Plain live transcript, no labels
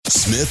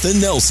Smith and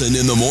Nelson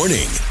in the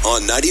morning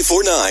on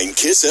 94.9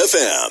 KISS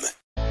FM.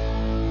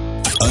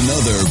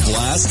 Another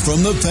blast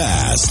from the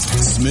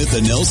past. Smith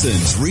and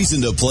Nelson's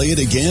Reason to Play It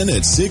Again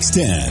at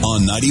 6:10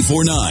 on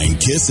 94.9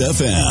 KISS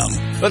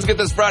FM. Let's get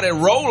this Friday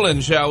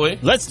rolling, shall we?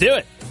 Let's do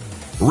it.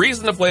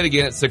 Reason to Play It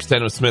Again at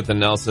 6:10 with Smith and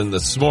Nelson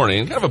this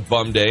morning. Kind of a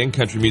bum day in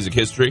country music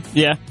history.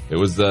 Yeah. It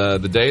was the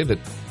day that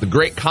the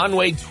great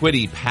Conway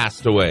Twitty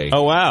passed away.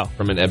 Oh, wow.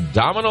 From an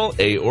abdominal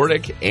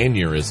aortic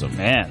aneurysm.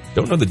 Man.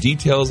 Don't know the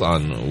details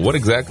on what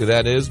exactly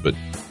that is, but...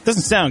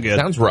 Doesn't sound good.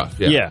 Sounds rough,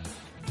 yeah.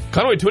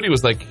 Conway Twitty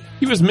was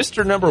he was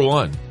Mr. Number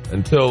One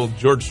until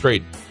George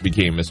Strait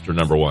became Mr.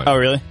 Number One. Oh,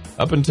 really?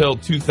 Up until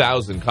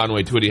 2000,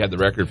 Conway Twitty had the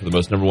record for the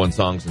most number one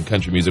songs in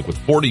country music with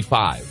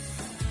 45.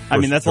 I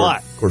mean, that's a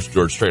lot. Of course,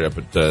 George Strait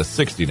up at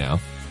 60 now.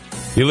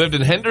 He lived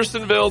in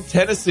Hendersonville,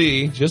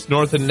 Tennessee, just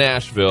north of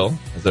Nashville.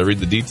 As I read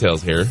the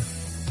details here,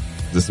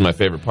 this is my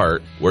favorite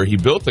part, where he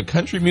built a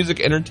country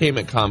music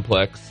entertainment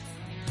complex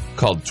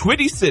called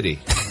Twitty City.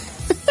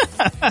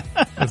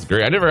 That's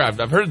great. I've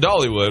heard of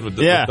Dollywood with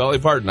Dolly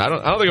Parton. I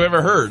don't think I've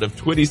ever heard of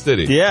Twitty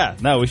City. Yeah,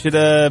 no, we should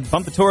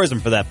bump the tourism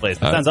for that place.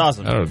 That sounds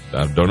awesome.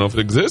 I don't know if it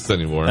exists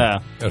anymore. Yeah.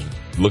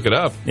 Look it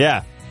up.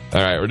 Yeah.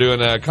 All right, we're doing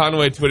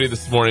Conway Twitty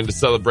this morning to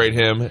celebrate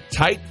him.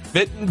 Tight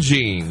Fittin'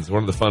 Jeans,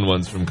 one of the fun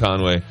ones from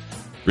Conway.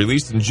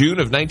 Released in June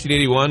of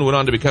 1981, went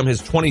on to become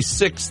his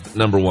 26th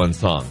number one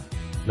song.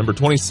 Number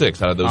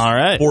 26 out of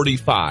those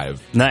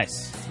 45.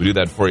 Nice. We do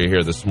that for you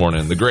here this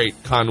morning. The great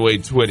Conway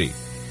Twitty.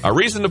 A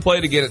Reason to Play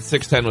It Again at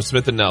 6:10 with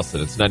Smith and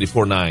Nelson. It's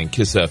 94.9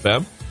 KISS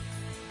FM.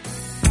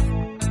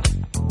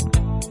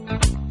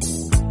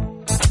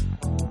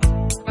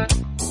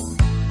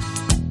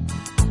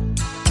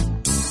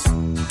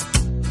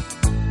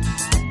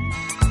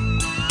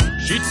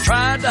 She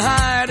tried to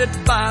hide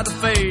it by the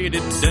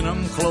faded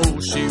denim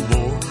clothes she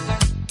wore,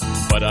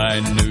 but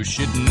I knew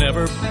she'd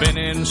never been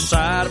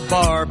inside a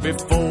bar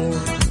before.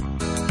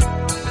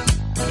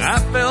 And I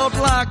felt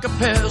like a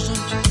peasant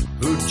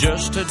who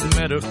just had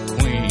met a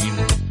queen,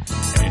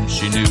 and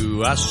she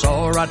knew I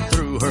saw right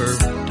through her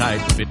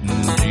tight-fitting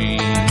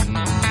jeans.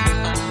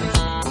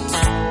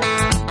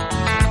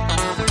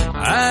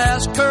 I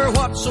asked her,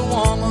 what's a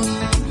woman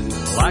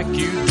like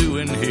you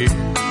doing here?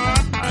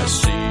 I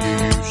see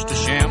you used to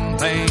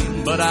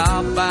champagne, but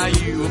I'll buy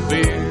you a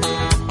beer.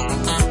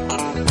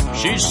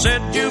 She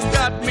said, you've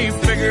got me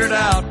figured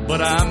out,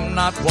 but I'm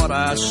not what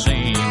I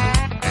seem.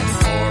 And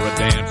for a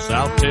dance,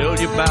 I'll tell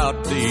you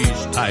about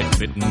these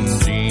tight-fitting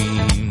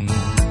jeans.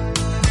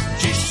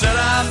 She said,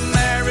 I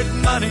married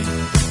money,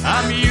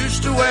 I'm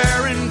used to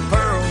wearing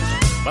pearls,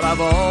 but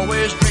I've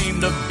always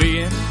dreamed of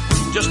being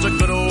just a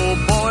good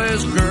old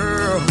boy's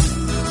girl.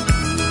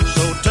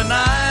 So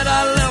tonight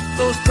I left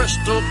those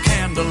crystal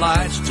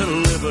candlelights to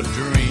live a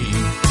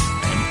dream.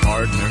 And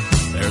partner,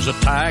 there's a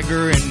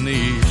tiger in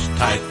these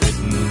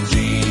tight-fitting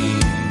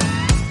jeans.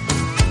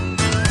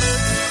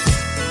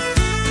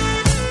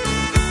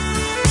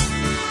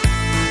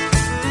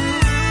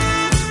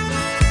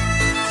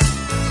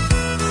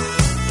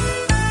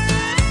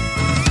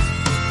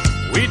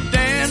 We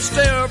danced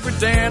every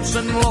dance,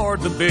 and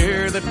Lord, the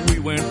beer that we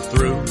went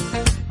through,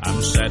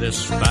 I'm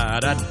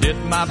satisfied I did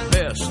my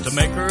best to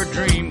make her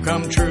dream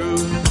come true.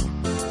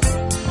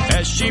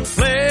 As she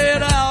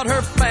played out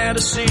her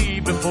fantasy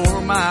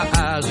before my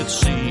eyes, it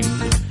seemed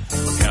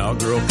a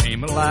cowgirl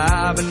came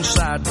alive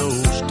inside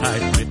those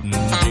tight-fitting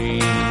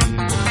jeans.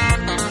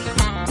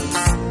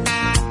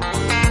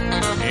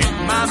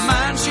 In my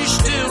mind, she's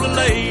still a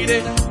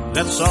lady,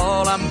 that's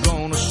all I'm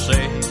gonna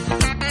say. I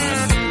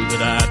knew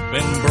that I'd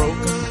been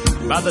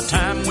broken by the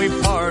time we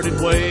parted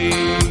ways.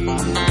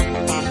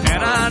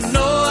 And I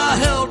know I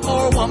held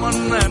more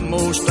woman than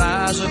most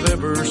eyes have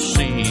ever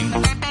seen.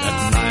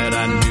 That night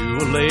I knew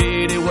a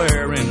lady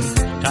wearing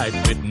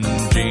tight-fitting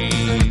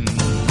jeans.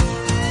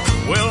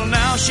 Well,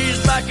 now she's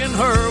back in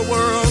her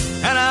world,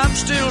 and I'm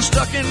still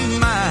stuck in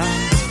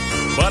mine.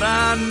 But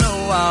I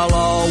know I'll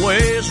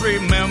always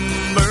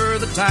remember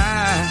the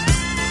time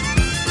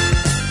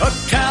a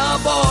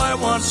cowboy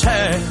once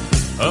had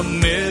a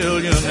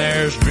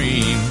millionaire's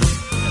dream.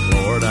 And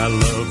Lord, I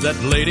love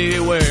that lady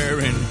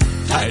wearing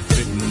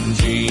tight-fitting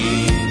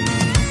jeans.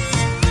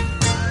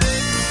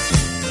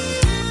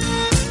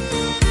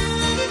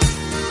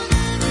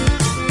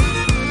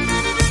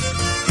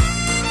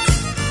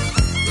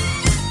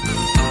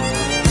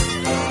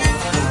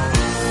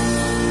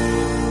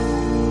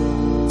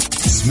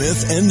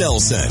 Smith and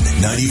Nelson,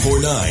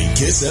 94.9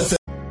 KISS FM.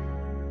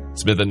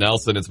 Smith and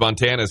Nelson, it's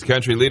Montana's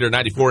country leader,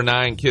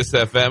 94.9 KISS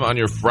FM on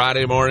your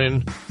Friday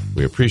morning.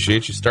 We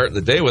appreciate you starting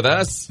the day with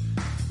us.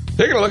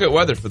 Taking a look at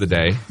weather for the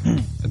day.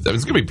 It's going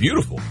to be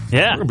beautiful.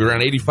 Yeah. We're going to be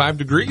around 85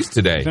 degrees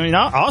today. I mean,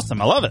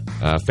 awesome. I love it.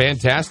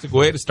 Fantastic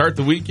way to start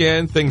the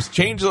weekend. Things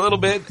change a little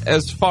bit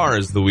as far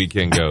as the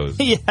weekend goes.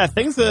 Yeah,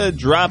 things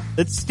drop.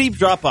 It's a steep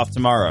drop-off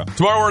tomorrow.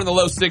 Tomorrow we're in the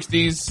low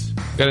 60s.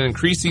 Got an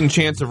increasing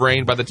chance of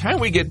rain by the time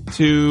we get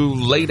to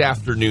late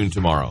afternoon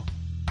tomorrow.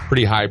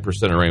 pretty high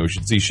percent of rain. We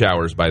should see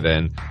showers by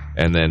then.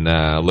 And then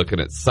looking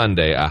at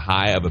Sunday, a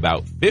high of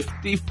about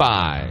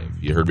 55.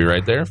 You heard me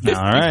right there? 55.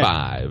 All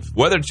right.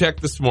 Weather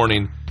check this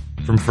morning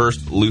from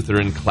First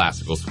Lutheran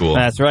Classical School.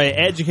 That's right.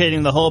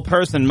 Educating the whole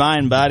person,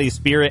 mind, body,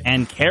 spirit,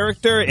 and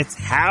character. It's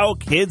how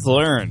kids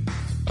learn.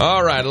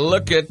 All right, a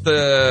look at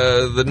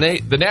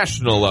the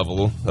national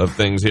level of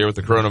things here with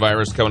the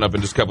coronavirus coming up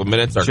in just a couple of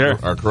minutes. Our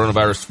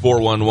coronavirus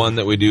 411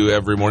 that we do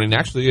every morning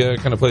actually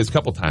kind of plays a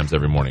couple times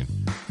every morning,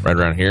 right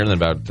around here, and then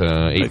about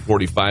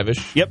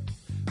 8:45-ish. Yep.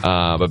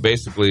 But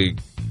basically,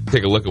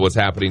 take a look at what's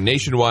happening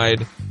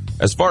nationwide.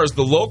 As far as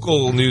the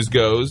local news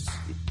goes,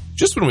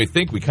 just when we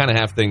think we kind of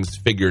have things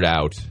figured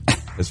out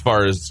as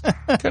far as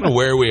kind of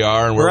where we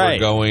are and where we're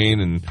going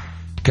and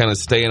kind of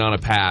staying on a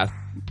path.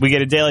 We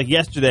get a day like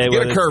yesterday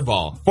where a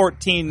curveball.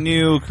 14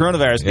 new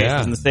coronavirus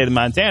cases in the state of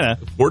Montana.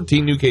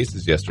 14 new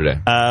cases yesterday.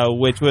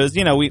 Which was,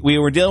 we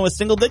were dealing with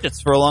single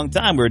digits for a long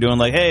time. We were doing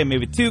like, hey,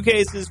 maybe 2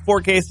 cases,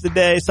 4 cases a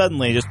day.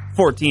 Suddenly, just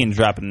 14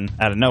 dropping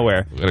out of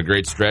nowhere. We had a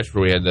great stretch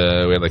where we had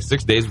like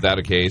 6 days without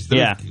a case.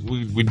 Then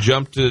we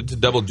jumped to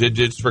double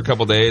digits for a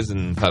couple days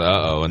and thought,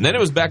 uh-oh. And then it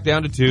was back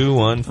down to 2,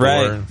 1, 4.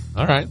 Right.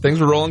 All right, things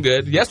were rolling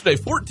good. Yesterday,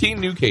 14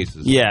 new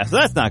cases. Yeah, so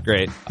that's not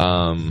great.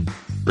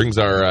 Brings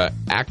our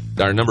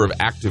number of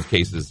active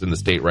cases in the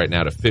state right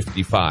now to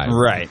 55.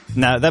 Right.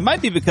 Now, that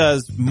might be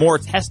because more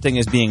testing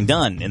is being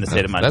done in the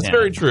state of Montana. That's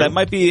very true. That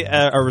might be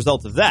a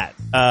result of that.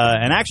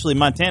 And actually,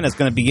 Montana is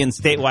going to begin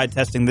statewide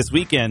testing this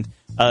weekend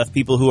of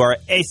people who are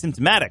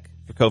asymptomatic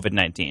for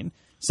COVID-19.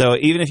 So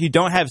even if you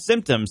don't have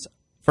symptoms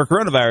for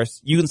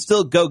coronavirus, you can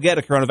still go get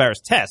a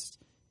coronavirus test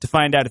to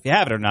find out if you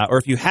have it or not, or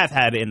if you have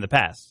had it in the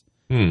past.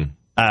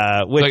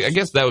 I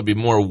guess that would be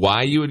more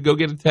why you would go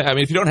get a test. I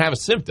mean, if you don't have a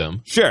symptom.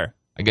 Sure.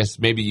 I guess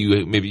maybe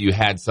you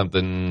had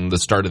something the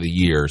start of the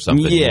year or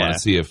something. Yeah. You want to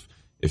see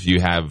if you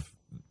have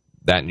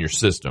that in your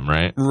system,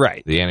 right?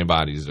 Right. The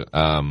antibodies.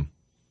 Because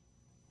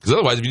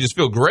otherwise, if you just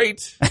feel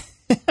great,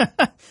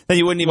 then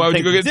you wouldn't even why would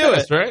think you go to get do a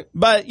test, it, right?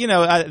 But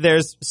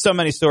there's so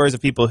many stories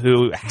of people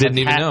who have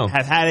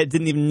had it,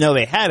 didn't even know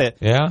they had it.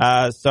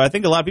 Yeah. So I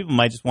think a lot of people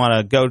might just want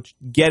to go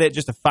get it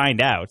just to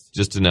find out,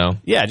 just to know.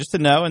 Yeah, just to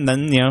know, and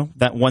then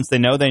that once they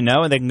know,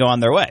 and they can go on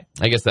their way.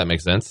 I guess that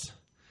makes sense.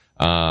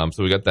 So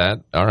we got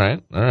that. All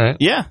right.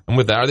 Yeah. And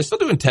with that, are they still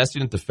doing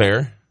testing at the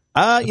fair?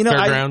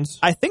 Fairgrounds?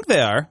 I think they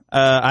are.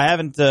 I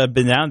haven't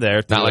been down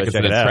there. Not like it's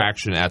an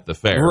attraction at the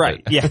fair.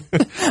 Right, yeah.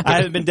 I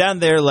haven't been down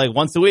there like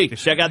once a week to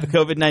check out the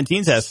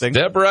COVID-19 testing.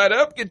 Step right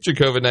up, get your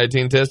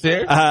COVID-19 test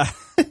here.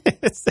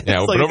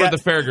 We'll put over at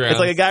the fairgrounds. It's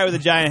like a guy with a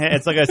giant head.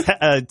 It's like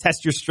a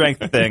test your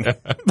strength thing,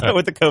 but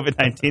with the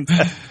COVID-19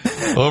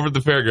 test. Over at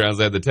the fairgrounds,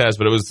 they had the test,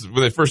 but it was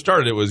when they first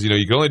started. It was you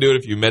could only do it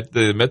if you met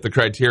the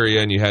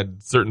criteria and you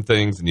had certain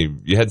things and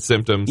you had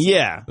symptoms.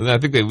 Yeah, and I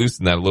think they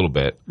loosened that a little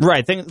bit.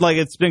 Right,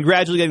 it's been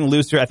gradually getting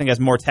looser. I think as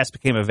more tests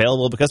became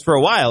available, because for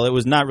a while it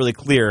was not really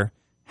clear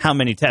how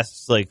many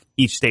tests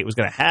each state was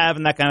going to have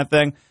and that kind of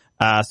thing.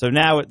 So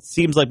now it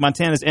seems like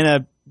Montana's in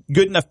a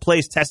good enough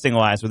place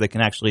testing-wise where they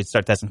can actually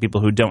start testing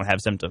people who don't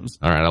have symptoms.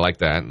 All right, I like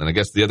that. And I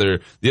guess the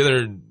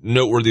other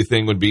noteworthy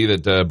thing would be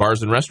that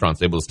bars and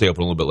restaurants are able to stay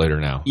open a little bit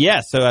later now.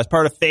 Yeah, so as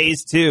part of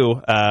Phase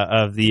 2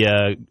 of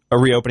the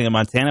reopening of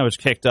Montana, which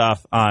kicked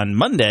off on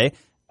Monday,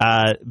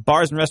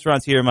 bars and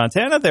restaurants here in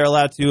Montana, they're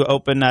allowed to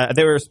open.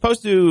 They were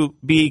supposed to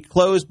be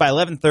closed by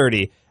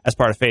 11:30 as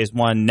part of Phase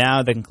 1.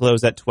 Now they can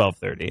close at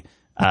 12:30.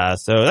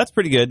 So that's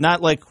pretty good.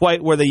 Not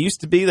quite where they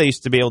used to be. They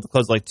used to be able to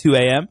close 2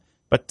 a.m.,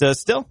 but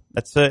still,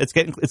 that's it's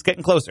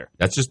getting closer.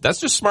 That's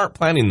just smart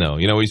planning, though.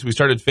 We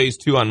started Phase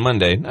 2 on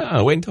Monday.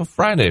 No, wait until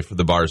Friday for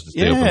the bars to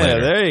stay open later. Yeah,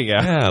 there you go.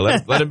 Yeah,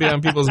 let it be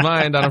on people's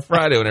mind on a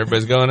Friday when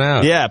everybody's going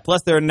out. Yeah,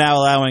 plus they're now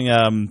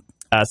allowing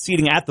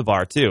seating at the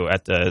bar, too,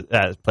 at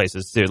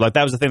places, too.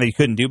 That was the thing that you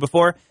couldn't do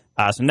before.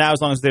 So now,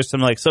 as long as there's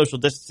some social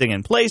distancing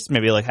in place,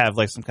 maybe have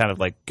some kind of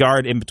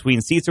guard in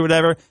between seats or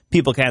whatever,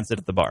 people can sit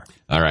at the bar.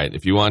 All right.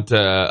 If you want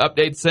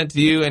updates sent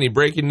to you, any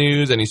breaking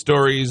news, any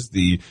stories,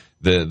 the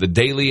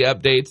daily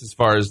updates as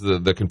far as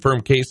the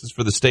confirmed cases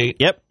for the state.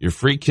 Yep. Your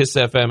free Kiss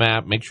FM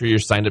app. Make sure you're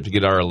signed up to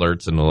get our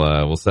alerts, and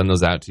we'll send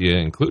those out to you,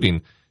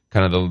 including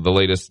kind of the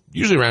latest,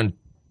 usually around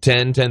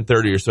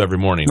 10:30 or so every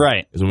morning.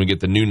 Right. Is when we get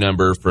the new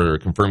number for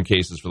confirmed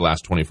cases for the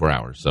last 24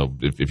 hours. So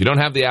if you don't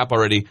have the app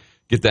already,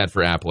 get that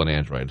for Apple and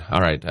Android. All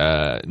right.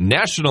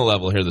 National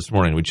level here this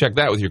morning. We checked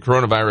that with your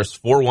coronavirus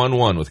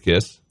 411 with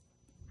Kiss.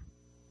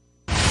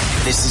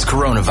 This is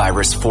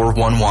Coronavirus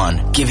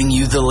 411, giving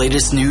you the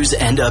latest news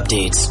and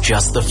updates,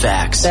 just the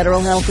facts.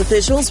 Federal health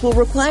officials will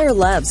require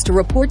labs to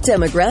report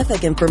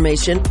demographic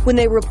information when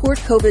they report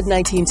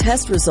COVID-19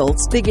 test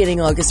results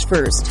beginning August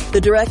 1st. The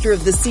director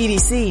of the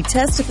CDC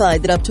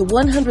testified that up to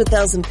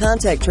 100,000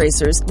 contact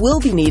tracers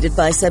will be needed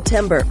by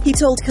September. He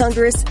told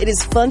Congress it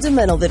is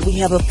fundamental that we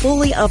have a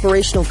fully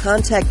operational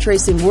contact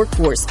tracing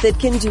workforce that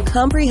can do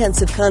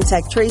comprehensive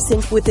contact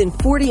tracing within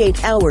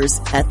 48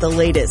 hours at the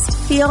latest.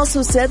 He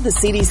also said the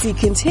CDC CDC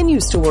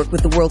continues to work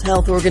with the World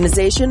Health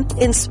Organization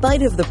in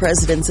spite of the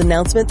president's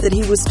announcement that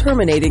he was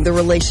terminating the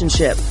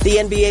relationship. The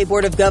NBA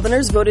Board of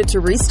Governors voted to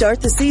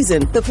restart the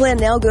season. The plan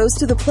now goes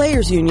to the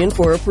Players Union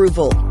for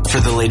approval. For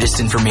the latest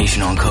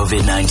information on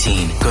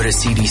COVID-19, go to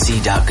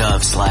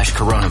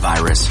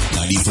cdc.gov/coronavirus.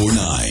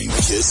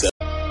 94.9 KISS.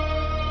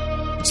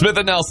 Smith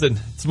and Nelson.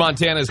 It's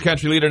Montana's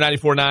country leader,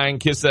 94.9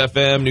 KISS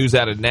FM. News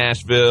out of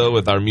Nashville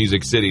with our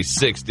Music City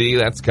 60.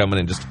 That's coming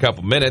in just a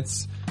couple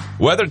minutes.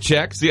 Weather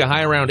check. See a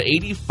high around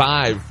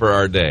 85 for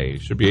our day.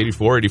 Should be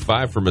 84,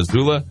 85 for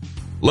Missoula.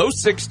 Low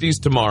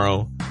 60s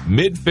tomorrow.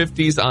 Mid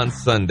 50s on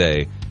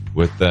Sunday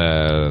with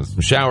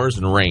some showers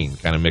and rain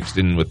kind of mixed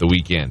in with the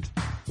weekend.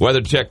 Weather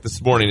check this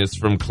morning is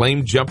from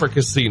Claim Jumper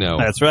Casino.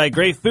 That's right.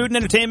 Great food and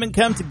entertainment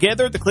come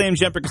together at the Claim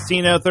Jumper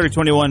Casino,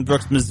 3021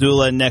 Brooks,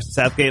 Missoula, next to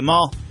Southgate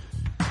Mall.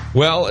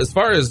 Well, as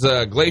far as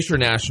Glacier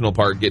National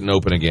Park getting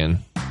open again,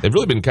 they've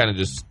really been kind of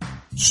just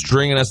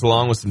stringing us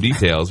along with some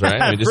details, right?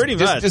 I mean, Pretty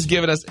much. Just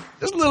giving us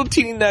just a little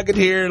teeny nugget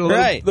here, a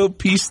little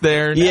piece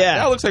there.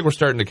 Now it looks like we're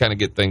starting to kind of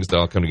get things to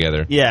all come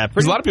together. Yeah.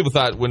 Because a lot of people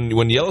thought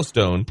when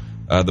Yellowstone,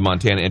 the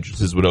Montana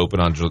entrances would open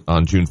on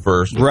June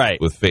 1st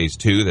with Phase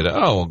 2,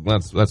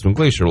 that, that's when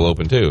Glacier will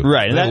open too.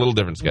 Right. And a little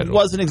different schedule.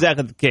 Wasn't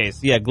exactly the case.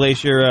 Yeah,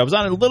 Glacier was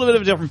on a little bit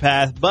of a different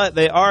path, but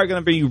they are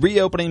going to be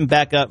reopening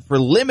back up for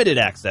limited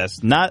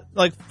access. Not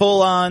like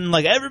full on,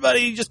 like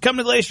everybody just come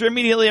to Glacier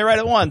immediately and right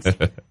at once.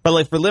 But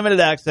like for limited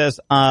access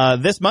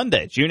this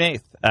Monday, June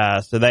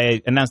 8th. So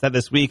they announced that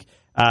this week.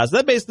 So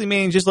that basically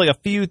means just like a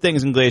few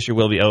things in Glacier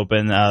will be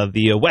open.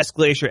 The West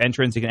Glacier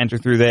entrance, you can enter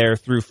through there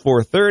through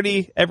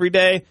 4:30 every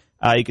day.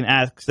 You can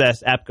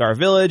access Apgar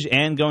Village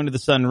and go into the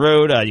Sun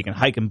Road. You can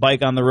hike and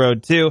bike on the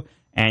road, too.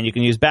 And you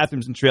can use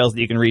bathrooms and trails that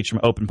you can reach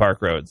from open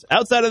park roads.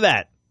 Outside of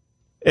that,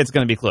 it's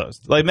going to be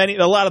closed. Like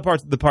a lot of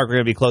parts of the park are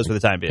going to be closed for the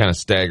time being. Kind of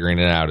staggering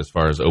it out as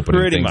far as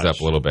opening things up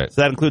a little bit.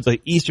 So that includes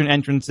like eastern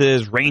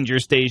entrances, ranger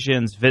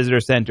stations, visitor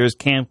centers,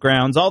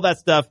 campgrounds, all that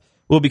stuff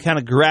will be kind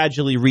of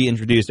gradually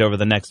reintroduced over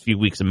the next few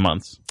weeks and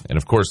months. And,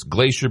 of course,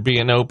 Glacier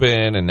being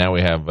open, and now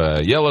we have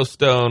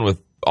Yellowstone with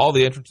all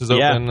the entrances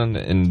open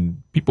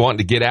and people wanting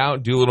to get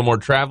out, do a little more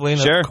traveling.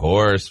 Sure. Of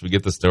course, we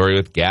get the story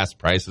with gas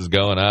prices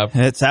going up.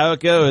 That's how it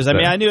goes. I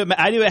mean, I knew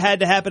it had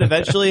to happen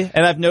eventually,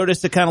 and I've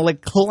noticed it kind of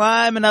like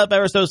climbing up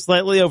ever so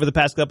slightly over the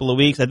past couple of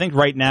weeks. I think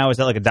right now it's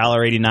at like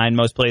 $1.89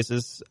 most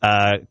places.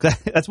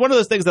 That's one of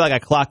those things that like I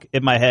clock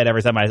in my head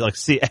every time I like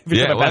see time I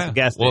pass the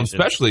gas station. Well,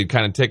 especially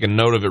kind of taking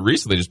note of it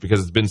recently, just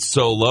because it's been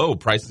so low.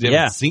 Prices you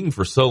haven't seen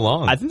for so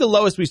long. I think the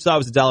lowest we saw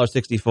was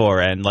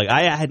 $1.64, and like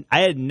I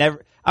had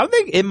never. I don't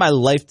think in my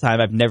lifetime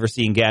I've never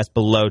seen gas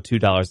below $2 a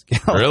gallon.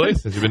 Really?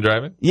 Since you've been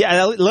driving?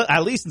 Yeah,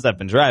 at least since I've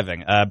been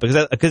driving.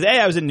 Because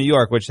I was in New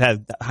York, which has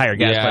higher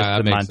gas prices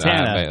than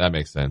Montana. That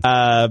makes sense.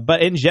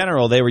 But in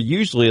general, they were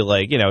usually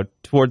like,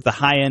 towards the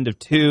high end of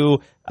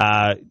 $2,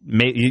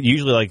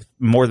 usually like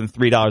more than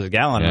 $3 a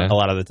gallon a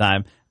lot of the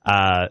time.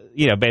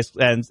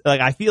 Basically, and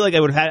like I feel like I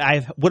would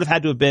have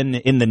had to have been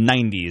in the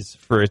 90s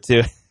for it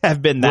to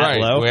have been that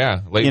low.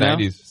 Yeah, late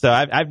 90s. So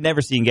I've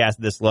never seen gas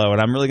this low,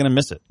 and I'm really going to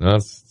miss it. No,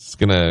 it's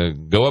going to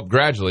go up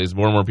gradually as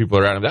more and more people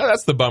are around.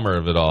 That's the bummer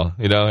of it all.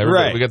 We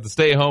got the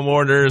stay-home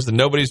orders, and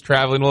nobody's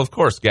traveling. Well, of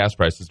course, gas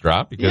prices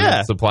drop because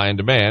it's supply and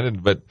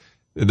demand, but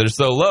they're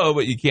so low,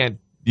 but you can't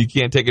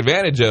take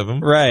advantage of them.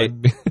 Right.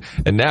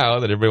 And now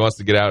that everybody wants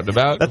to get out and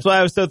about. That's why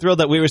I was so thrilled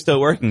that we were still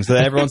working, so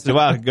that every once in a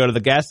while I could go to the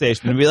gas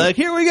station and be like,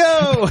 here we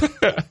go.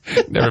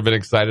 Never been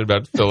excited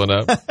about filling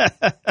up.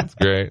 That's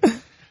great.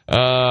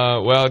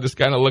 Well, just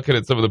kind of looking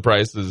at some of the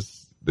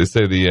prices, they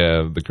say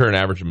the current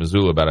average in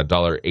Missoula about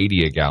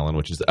 $1.80 a gallon,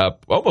 which is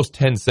up almost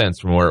 10 cents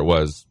from where it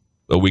was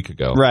a week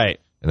ago. Right.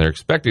 And they're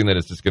expecting that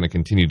it's just going to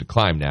continue to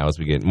climb now as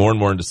we get more and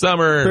more into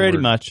summer. Pretty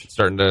much.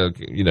 Starting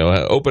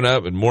to, open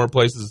up, and more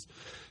places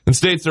and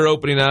states are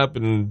opening up,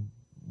 and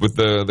with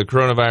the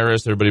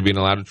coronavirus, everybody being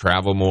allowed to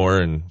travel more,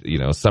 and,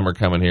 summer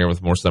coming here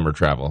with more summer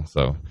travel.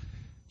 So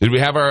did we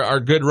have our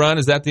good run?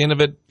 Is that the end of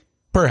it?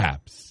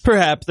 Perhaps.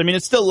 I mean,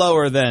 it's still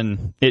lower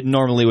than it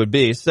normally would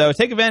be. So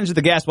take advantage of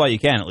the gas while you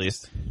can, at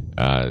least.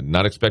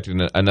 Not expecting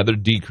another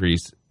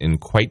decrease in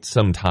quite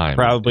some time.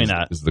 Probably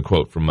not. Is the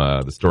quote from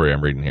the story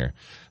I'm reading here.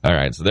 All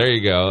right, so there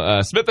you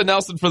go. Smith and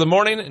Nelson for the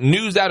morning.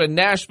 News out of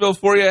Nashville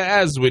for you,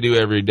 as we do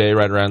every day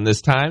right around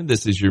this time.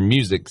 This is your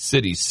Music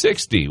City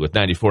 60 with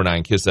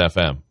 94.9 KISS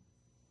FM.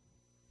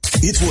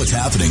 It's what's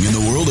happening in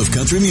the world of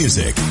country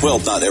music. Well,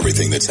 not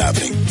everything that's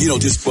happening.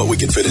 Just what we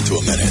can fit into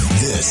a minute.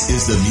 This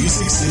is the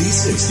Music City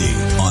 60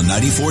 on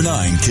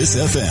 94.9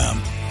 KISS FM.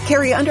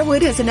 Carrie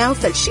Underwood has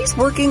announced that she's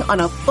working on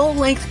a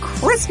full-length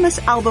Christmas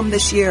album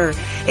this year.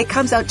 It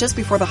comes out just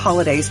before the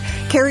holidays.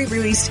 Carrie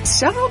released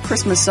several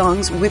Christmas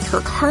songs with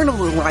her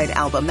Carnival Ride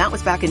album. That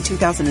was back in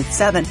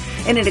 2007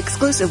 in an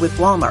exclusive with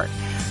Walmart.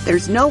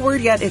 There's no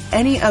word yet if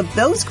any of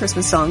those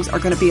Christmas songs are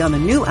going to be on the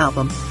new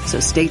album, so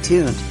stay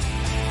tuned.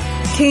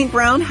 Kane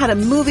Brown had a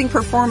moving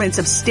performance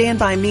of Stand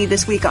By Me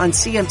this week on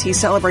CMT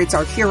Celebrates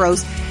Our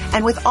Heroes.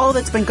 And with all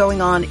that's been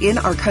going on in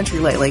our country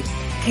lately,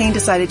 Kane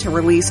decided to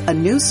release a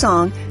new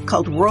song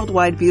called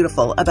Worldwide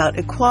Beautiful about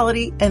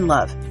equality and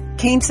love.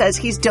 Kane says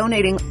he's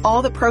donating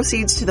all the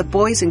proceeds to the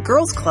Boys and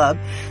Girls Club,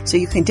 so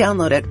you can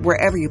download it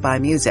wherever you buy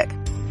music.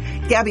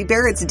 Gabby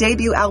Barrett's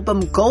debut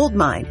album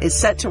Goldmine is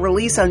set to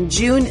release on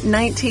June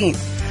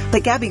 19th.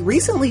 But Gabby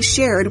recently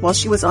shared while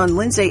she was on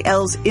Lindsay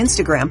L's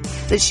Instagram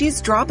that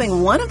she's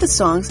dropping one of the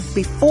songs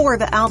before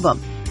the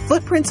album.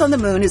 Footprints on the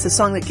Moon is a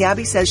song that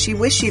Gabby says she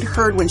wished she'd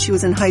heard when she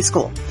was in high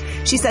school.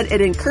 She said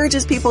it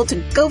encourages people to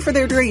go for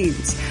their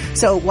dreams.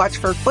 So watch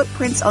for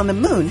Footprints on the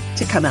Moon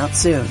to come out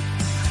soon.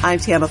 I'm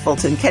Tama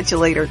Fulton. Catch you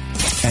later.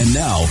 And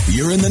now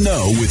you're in the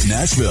know with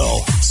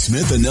Nashville.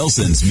 Smith and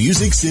Nelson's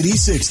Music City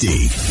 60.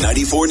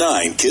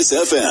 94.9 KISS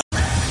FM.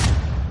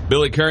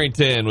 Billy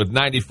Currington with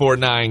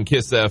 94.9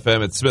 KISS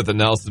FM at Smith &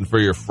 Nelson for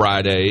your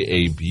Friday.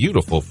 A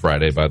beautiful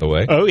Friday, by the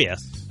way. Oh,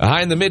 yes. A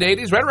high in the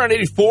mid-80s, right around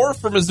 84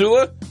 for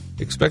Missoula.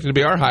 Expected to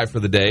be our high for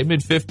the day.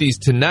 Mid-50s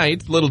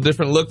tonight. A little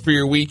different look for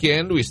your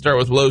weekend. We start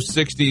with low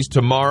 60s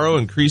tomorrow.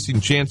 Increasing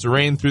chance of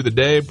rain through the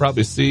day.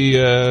 Probably see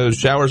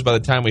showers by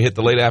the time we hit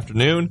the late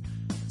afternoon.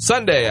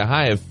 Sunday, a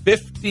high of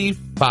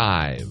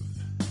 55.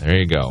 There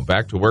you go.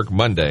 Back to work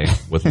Monday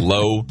with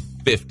low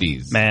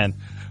 50s. Man.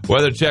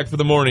 Weather check for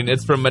the morning.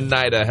 It's from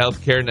Monida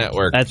Healthcare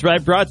Network. That's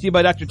right. Brought to you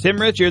by Dr. Tim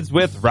Richards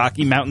with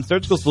Rocky Mountain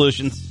Surgical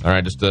Solutions. All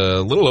right, just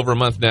a little over a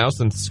month now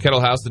since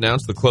Kettle House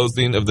announced the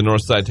closing of the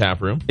Northside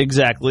Tap Room.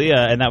 Exactly,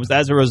 and that was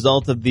as a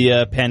result of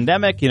the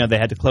pandemic. You know, they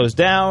had to close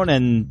down,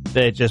 and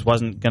it just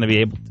wasn't going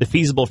to be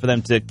feasible for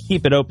them to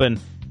keep it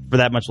open for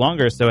that much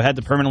longer, so it had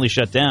to permanently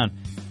shut down.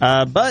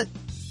 But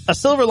a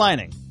silver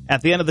lining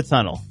at the end of the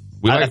tunnel.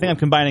 I think I'm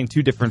combining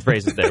two different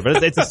phrases there,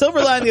 but it's a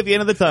silver lining at the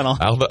end of the tunnel.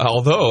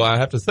 Although, I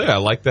have to say, I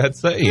like that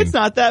saying. It's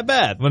not that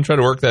bad. I'm going to try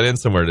to work that in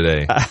somewhere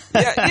today.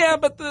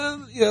 But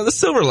the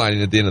silver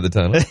lining at the end of the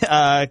tunnel.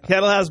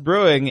 Kettle House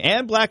Brewing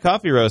and Black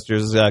Coffee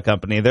Roasters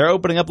Company, they're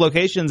opening up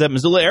locations at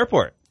Missoula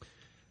Airport.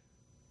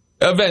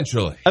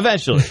 Eventually,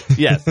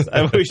 yes.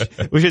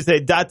 We should say ...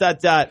 in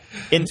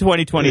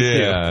 2022.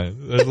 Yeah,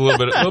 there's a little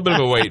bit of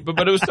a wait,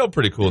 but it was still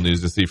pretty cool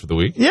news to see for the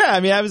week. Yeah, I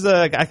mean,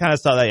 I kind of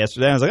saw that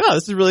yesterday. And I was like, oh,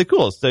 this is really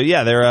cool. So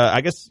yeah, there. I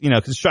guess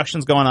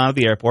construction's going on at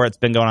the airport. It's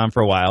been going on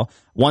for a while.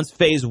 Once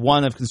phase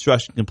 1 of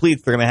construction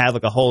completes, they're going to have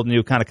like a whole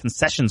new kind of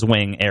concessions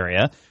wing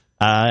area,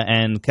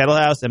 and Kettle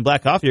House and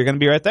Black Coffee are going to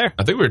be right there.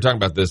 I think we were talking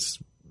about this,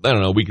 I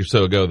don't know, a week or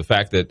so ago. The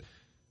fact that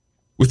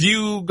with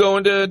you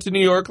going to New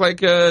York,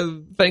 like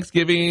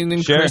Thanksgiving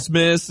and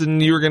Christmas,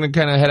 and you were going to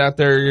kind of head out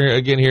there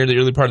again here the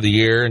early part of the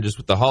year, and just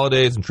with the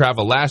holidays and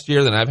travel last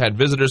year, then I've had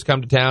visitors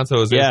come to town, so it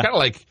was kind of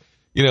like,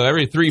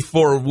 every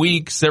 3-4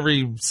 weeks,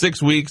 every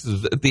 6 weeks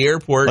at the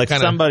airport. Like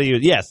somebody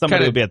would be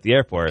at the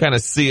airport. Kind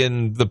of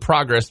seeing the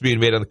progress being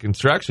made on the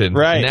construction.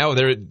 Right. And now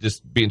they're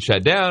just being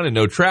shut down, and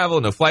no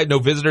travel, no flight, no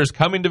visitors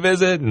coming to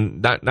visit,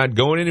 and not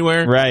going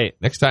anywhere. Right.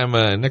 Next time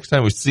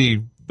we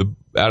see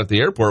out at the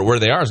airport where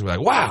they are, it's going to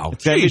be like, wow,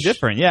 it's going to be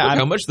different. Yeah, look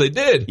how much they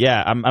did.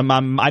 Yeah, I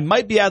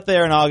might be out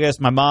there in August.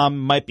 My mom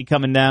might be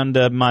coming down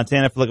to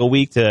Montana for like a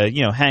week to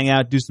hang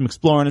out, do some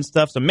exploring and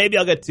stuff. So maybe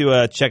I'll get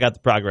to check out the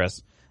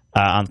progress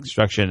on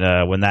construction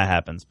when that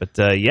happens. But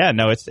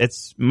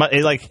it's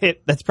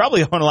that's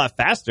probably going a lot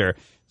faster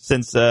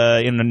since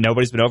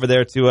nobody's been over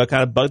there to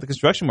kind of bug the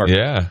construction work.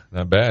 Yeah,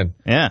 not bad.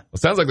 Yeah, well,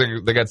 it sounds like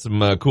they got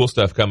some cool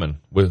stuff coming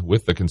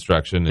with the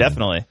construction.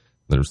 Definitely.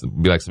 There's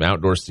be like some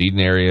outdoor seating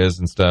areas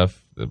and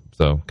stuff.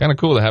 So kind of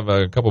cool to have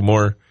a couple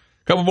more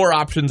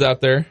options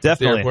out there. Definitely, at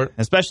the airport.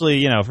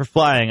 Especially for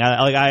flying.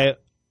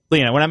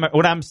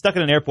 When I'm stuck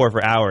in an airport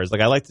for hours, like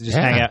I like to just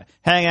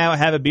hang out,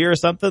 have a beer or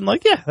something.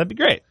 Like that'd be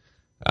great.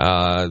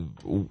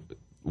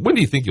 When do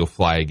you think you'll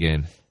fly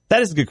again?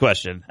 That is a good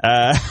question.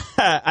 I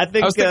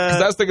think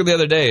I was thinking the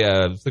other day.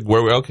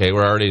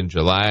 We're already in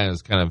July. I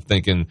was kind of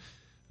thinking.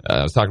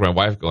 I was talking to my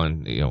wife,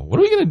 going, what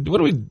are we gonna? What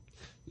do we?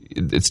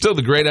 It's still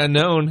the great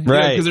unknown,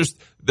 right? Because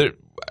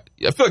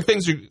I feel like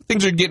things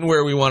are getting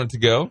where we want it to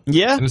go.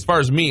 Yeah. And as far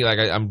as me, like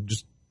I'm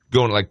just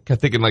going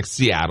thinking like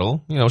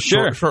Seattle,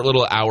 short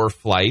little hour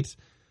flight.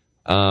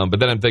 But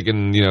then I'm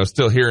thinking,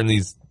 still hearing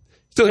these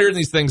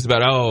things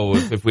about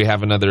if we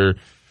have another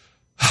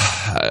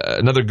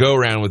go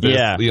around with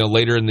this,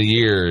 later in the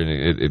year,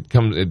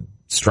 and it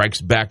strikes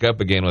back up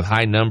again with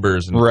high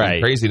numbers and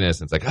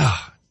craziness. And it's like,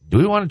 do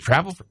we want to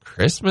travel for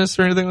Christmas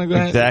or anything like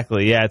that?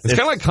 Exactly. Yeah. It's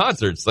kind of like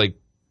concerts, like.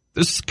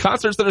 There's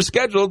concerts that are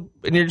scheduled,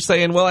 and you're just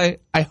saying, well,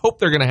 I hope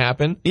they're going to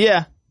happen.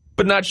 Yeah.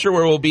 But not sure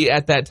where we'll be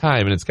at that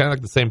time. And it's kind of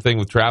like the same thing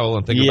with travel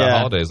and thinking about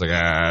holidays. Like,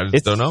 I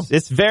just don't know.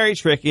 It's very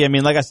tricky. I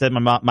mean, like I said,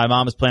 my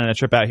mom is planning a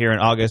trip out here in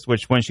August,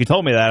 which when she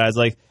told me that, I was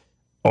like,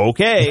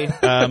 okay.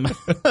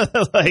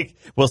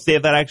 We'll see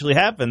if that actually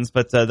happens.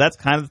 But that's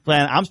kind of the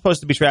plan. I'm supposed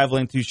to be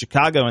traveling to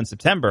Chicago in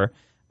September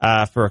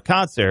for a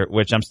concert,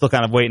 which I'm still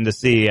kind of waiting to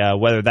see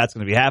whether that's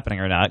going to be happening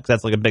or not, because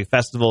that's like a big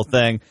festival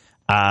thing.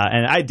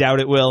 And I doubt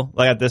it will.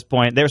 Like at this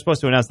point, they were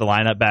supposed to announce the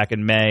lineup back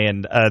in May,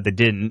 and they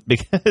didn't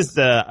because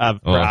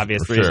for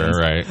obvious reasons.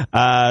 Sure,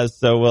 right.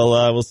 So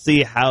we'll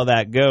see how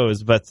that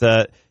goes. But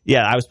I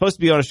was supposed to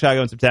be going to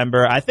Chicago in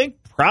September. I think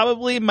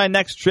probably my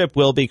next trip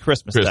will be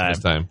Christmas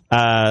time.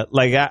 I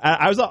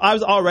was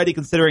already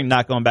considering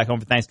not going back home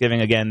for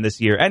Thanksgiving again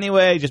this year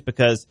anyway, just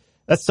because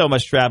That's so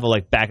much travel,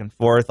 like back and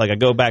forth. Like I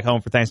go back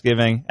home for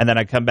Thanksgiving, and then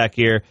I come back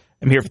here.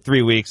 I'm here for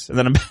 3 weeks, and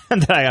then I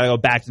gotta go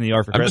back to New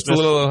York for Christmas.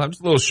 I'm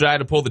just a little shy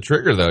to pull the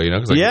trigger, though.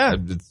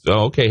 Because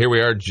okay, here we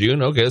are,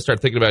 June. Okay, let's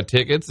start thinking about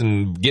tickets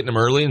and getting them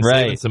early and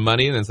saving some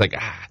money, and it's like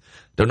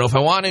don't know if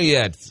I want to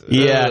yet.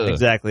 Yeah,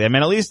 exactly. I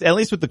mean, at least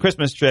with the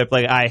Christmas trip,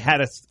 like I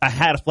had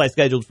a flight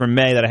scheduled for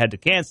May that I had to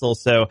cancel,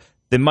 so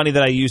the money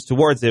that I use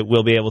towards it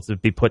will be able to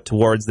be put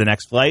towards the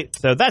next flight.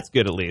 So that's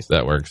good, at least.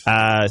 That works. So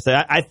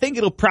I think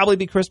it'll probably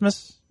be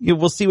Christmas.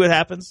 We'll see what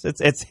happens.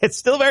 It's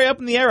still very up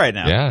in the air right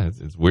now. Yeah,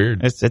 it's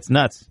weird. It's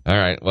nuts. All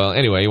right. Well,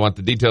 anyway, you want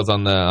the details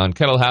on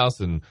Kettle House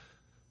and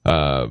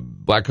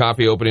Black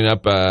Coffee opening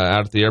up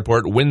out at the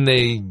airport when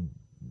they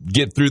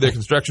get through their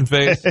construction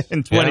phase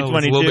in 2022.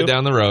 It's a little bit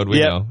down the road, we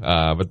know.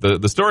 But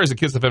the story is at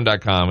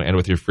KissFM.com and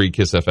with your free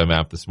Kiss FM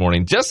app this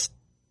morning. Just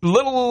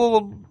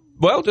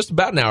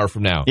about an hour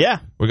from now. Yeah.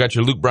 We got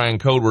your Luke Bryan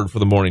code word for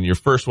the morning. Your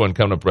first one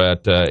coming up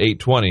at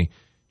 8:20.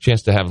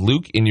 Chance to have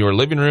Luke in your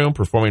living room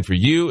performing for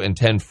you and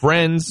 10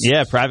 friends.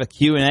 Yeah, private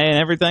Q&A and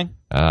everything.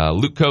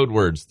 Luke code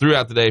words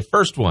throughout the day.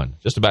 First one,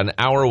 just about an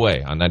hour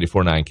away on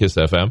 94.9 Kiss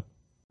FM.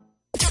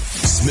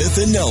 Smith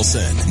and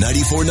Nelson,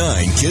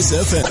 94.9 Kiss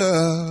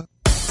FM.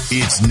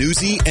 It's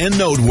newsy and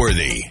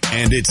noteworthy,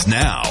 and it's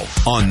now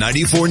on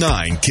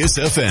 94.9 Kiss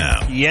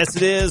FM. Yes,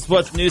 it is.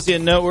 What's newsy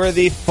and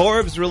noteworthy?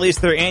 Forbes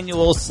released their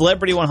annual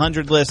Celebrity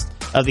 100 list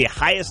of the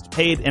highest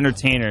paid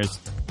entertainers.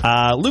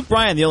 Luke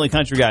Bryan, the only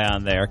country guy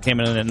on there, came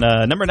in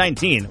at number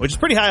 19, which is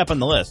pretty high up on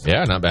the list.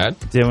 Yeah, not bad.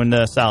 Doing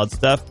solid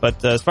stuff.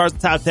 But as far as the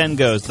top 10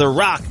 goes, The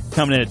Rock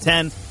coming in at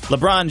 10,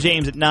 LeBron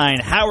James at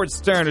 9, Howard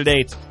Stern at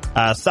 8,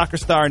 soccer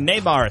star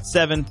Neymar at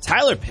 7,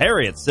 Tyler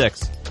Perry at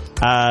 6.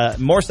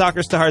 More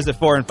soccer stars at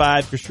 4 and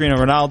 5, Cristiano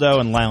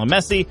Ronaldo and Lionel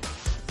Messi.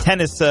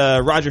 Tennis,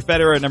 Roger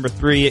Federer at number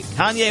 3,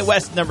 Kanye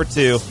West at number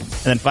 2, and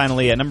then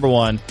finally at number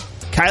 1,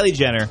 Kylie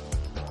Jenner,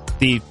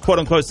 the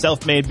quote-unquote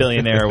self-made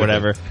billionaire or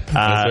whatever.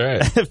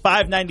 That's right.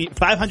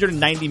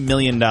 $590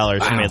 million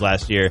she made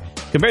last year,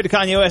 compared to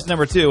Kanye West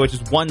number 2, which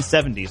is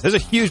 170. So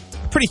there's a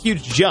pretty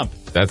huge jump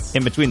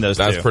in between those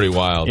two. That's pretty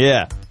wild.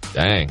 Yeah.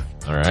 Dang.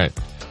 All right.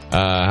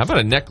 How about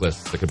a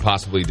necklace that could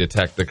possibly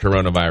detect the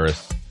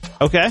coronavirus?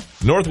 Okay.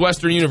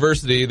 Northwestern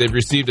University, they've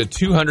received a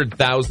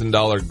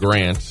 $200,000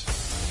 grant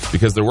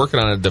because they're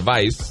working on a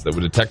device that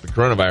would detect the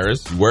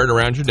coronavirus. You wear it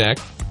around your neck,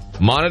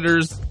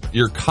 monitors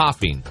your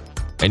coughing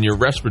and your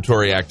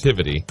respiratory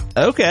activity.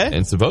 Okay.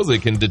 And supposedly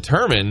can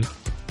determine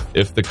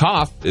if the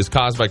cough is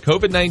caused by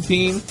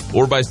COVID-19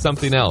 or by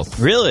something else.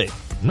 Really?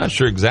 I'm not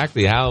sure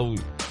exactly how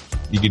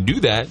you could do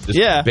that just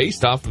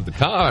based off of the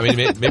cough. I mean,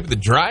 maybe the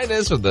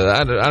dryness or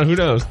who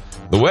knows,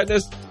 the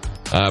wetness.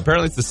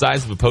 Apparently, it's the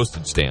size of a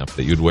postage stamp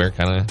that you'd wear,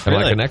 kind of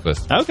really? like a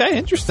necklace. Okay,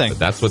 interesting. But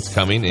that's what's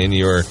coming in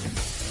your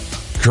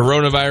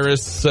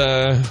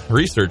coronavirus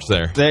research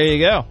there. There you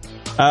go.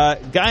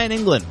 Guy in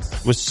England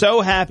was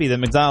so happy that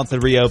McDonald's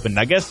had reopened.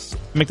 I guess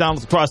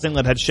McDonald's across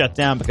England had shut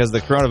down because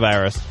of the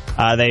coronavirus.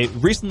 They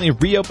recently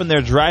reopened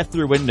their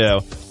drive-thru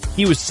window.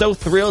 He was so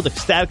thrilled,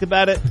 ecstatic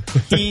about it,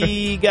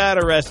 he got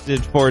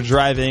arrested for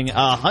driving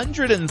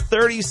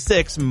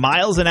 136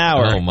 miles an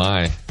hour. Oh,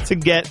 my. To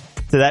get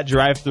to that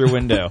drive-thru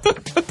window.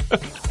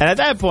 And at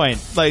that point,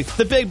 like,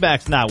 the Big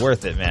Mac's not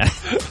worth it, man.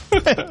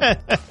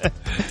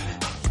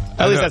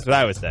 At least that's what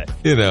I would say.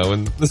 You know,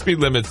 when the speed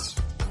limit's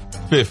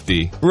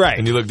 50. Right.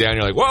 And you look down,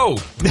 you're like, whoa,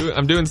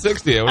 I'm doing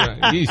 60. Oh,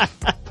 it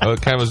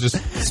kind of was just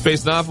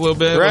spacing off a little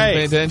bit. Right.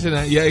 Wasn't paying attention.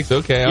 Yikes.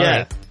 Okay. All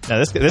right. No,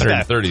 this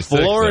guy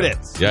floored it.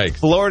 Yikes.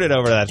 Floored it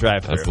over that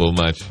drive-thru. That's a little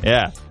much.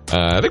 Yeah.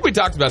 I think we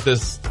talked about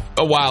this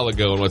a while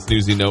ago in What's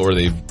Newsy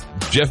Noteworthy.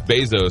 Jeff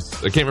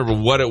Bezos, I can't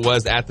remember what it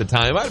was at the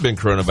time. It might have been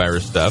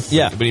coronavirus stuff.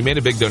 Yeah. But he made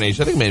a big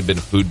donation. I think it may have been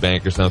a food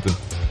bank or something.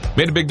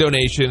 Made a big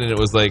donation, and it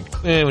was like,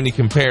 when you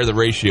compare the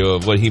ratio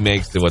of what he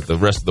makes to what the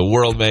rest of the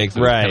world makes, it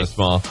was kind of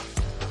small.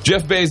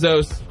 Jeff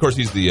Bezos, of course,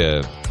 he's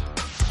the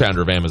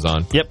founder of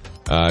Amazon. Yep.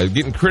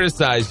 Getting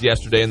criticized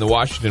yesterday in the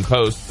Washington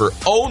Post for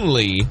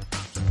only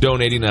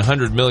donating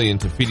 $100 million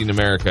to Feeding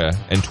America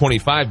and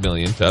 $25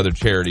 million to other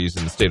charities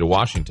in the state of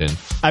Washington.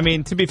 I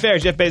mean, to be fair,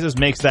 Jeff Bezos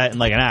makes that in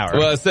like an hour.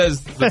 Well, it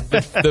says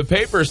the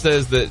paper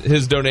says that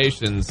his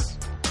donations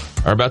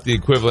are about the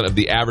equivalent of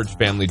the average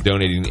family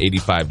donating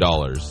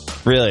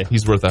 $85. Really?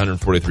 He's worth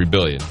 $143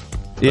 billion.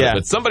 Yeah.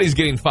 But somebody's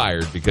getting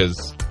fired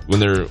because when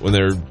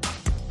they're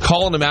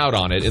calling him out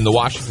on it in the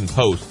Washington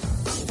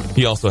Post,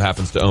 he also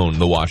happens to own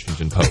the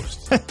Washington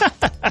Post. So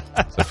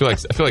I feel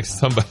like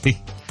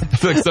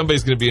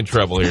somebody's going to be in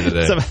trouble here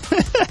today.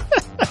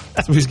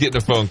 Somebody's getting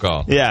a phone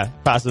call. Yeah,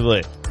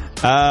 possibly.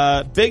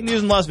 Big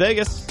news in Las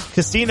Vegas.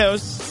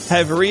 Casinos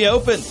have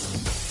reopened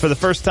for the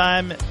first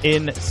time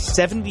in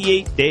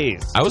 78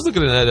 days. I was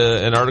looking at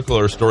an article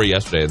or a story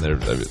yesterday,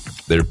 and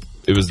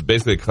it was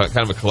basically kind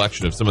of a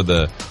collection of some of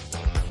the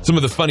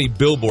funny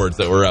billboards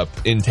that were up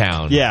in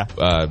town. Yeah.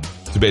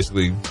 To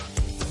basically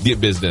get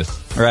business.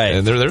 Right.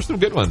 And there's some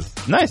good ones.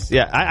 Nice.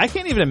 Yeah. I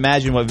can't even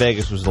imagine what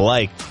Vegas was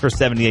like for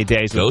 78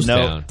 days. Ghost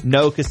town.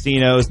 No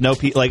casinos, no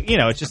people. Like,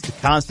 it's just a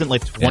constant,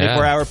 like,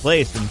 24-hour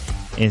place. And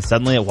and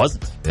suddenly it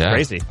wasn't. Yeah.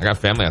 Crazy. I got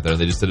family out there.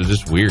 They just said it was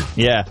just weird.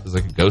 Yeah. It was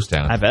like a ghost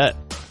town. I bet.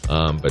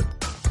 But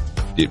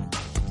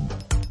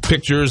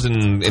pictures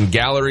and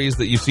galleries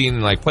that you've seen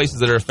in like places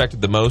that are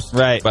affected the most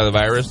by the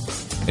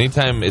virus.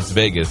 Anytime it's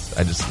Vegas,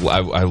 I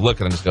look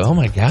and I just go, oh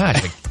my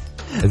god! Like,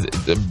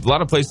 a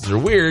lot of places are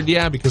weird,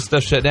 because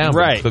stuff shut down.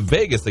 Right. But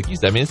Vegas, like you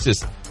said, I mean, it's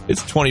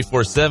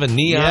 24/7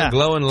 neon,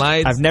 glowing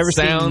lights. I've never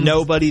seen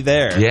nobody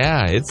there.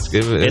 Yeah, it's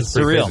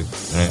surreal. All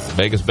right,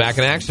 Vegas back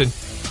in action.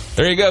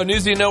 There you go.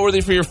 Newsy and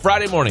noteworthy for your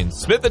Friday morning.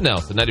 Smith and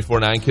Nelson,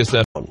 94.9 Kiss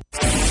FM.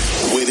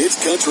 With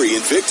its country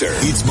and Victor,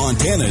 it's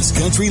Montana's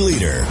country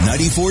leader,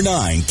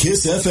 94.9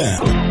 Kiss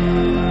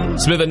FM.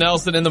 Smith and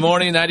Nelson in the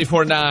morning,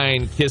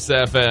 94.9 Kiss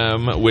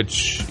FM,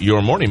 which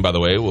your morning, by the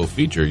way, will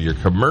feature your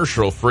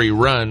commercial-free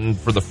run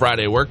for the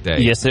Friday workday.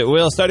 Yes, it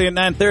will. Starting at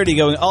 9:30,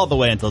 going all the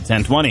way until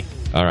 10:20.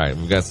 All right,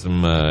 we've got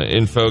some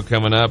info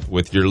coming up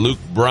with your Luke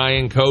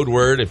Bryan code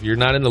word. If you're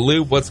not in the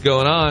loop, what's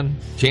going on?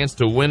 Chance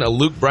to win a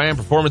Luke Bryan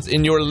performance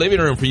in your living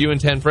room for you and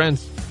 10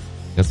 friends.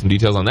 Got some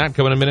details on that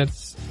coming in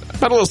minutes.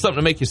 Got a little something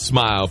to make you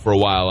smile for a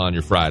while on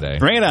your Friday.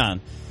 Bring it on.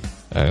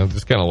 I'm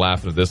just kind of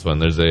laughing at this one.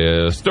 There's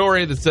a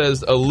story that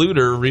says a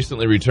looter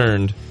recently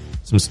returned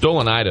some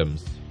stolen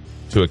items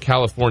to a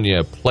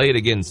California Play It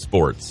Again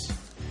Sports.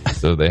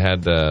 So they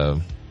had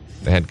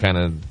kind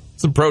of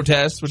some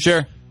protests, which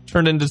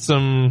turned into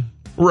some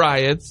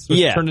riots,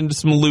 which turned into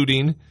some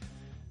looting.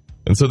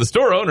 And so the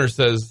store owner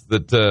says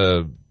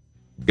that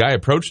guy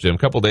approached him a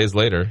couple days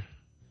later,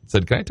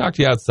 said, "Can I talk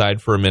to you outside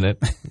for a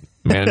minute?"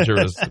 Manager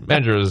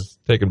was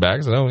taken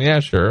back. Said, "Oh yeah,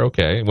 sure,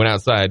 okay." Went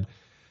outside.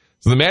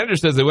 So the manager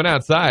says they went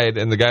outside,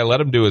 and the guy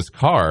led him to his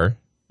car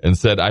and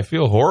said, "I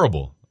feel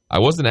horrible. I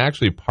wasn't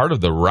actually part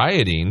of the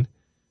rioting,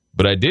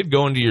 but I did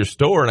go into your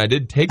store and I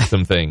did take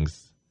some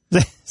things."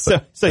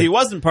 So he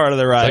wasn't part of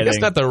the rioting. I guess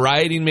not the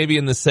rioting, maybe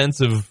in the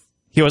sense of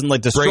he wasn't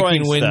like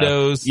destroying breaking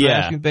windows,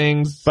 smashing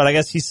things. But I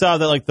guess he saw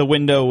that like the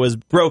window was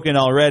broken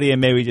already,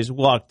 and maybe just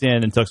walked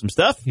in and took some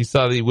stuff. He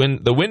saw the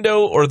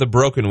window or the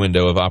broken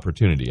window of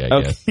opportunity,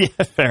 I guess. Yeah,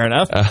 fair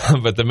enough.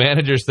 But the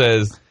manager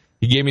says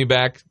he gave me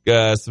back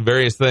some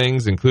various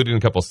things, including a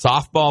couple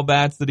softball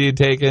bats that he had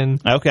taken.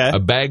 Okay. A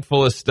bag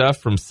full of stuff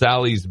from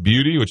Sally's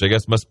Beauty, which I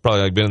guess must have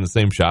probably like been in the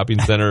same shopping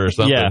center or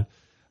something. Yeah.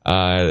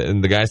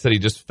 And the guy said he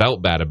just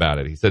felt bad about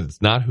it. He said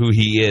it's not who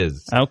he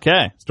is.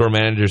 Okay. Store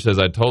manager says,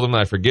 I told him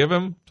I forgive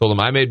him. Told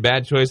him I made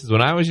bad choices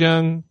when I was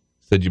young.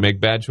 Said you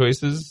make bad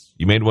choices.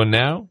 You made one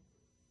now,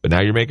 but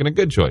now you're making a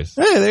good choice.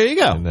 Hey, there you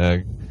go.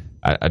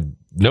 And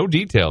no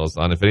details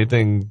on if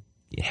anything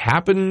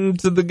happened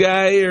to the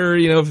guy, or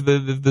if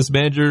this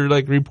manager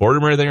like reported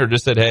him or anything, or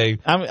just said, "Hey,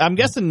 I'm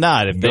guessing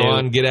not. If go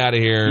on, get out of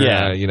here.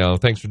 Yeah.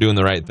 Thanks for doing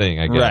the right thing."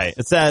 I guess. Right.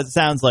 It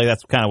sounds like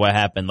that's kind of what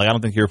happened. Like I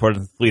don't think you reported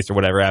to the police or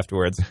whatever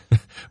afterwards.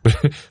 but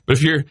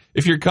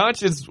if your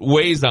conscience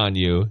weighs on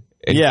you,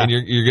 and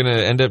you're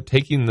gonna end up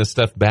taking the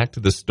stuff back to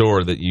the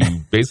store that you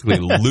basically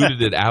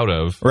looted it out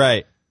of,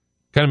 right?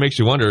 Kind of makes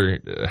you wonder,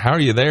 how are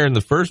you there in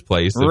the first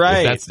place?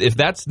 If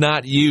that's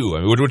not you, I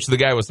mean, which the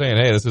guy was saying,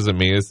 hey, this isn't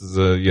me. This is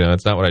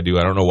it's not what I do.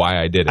 I don't know why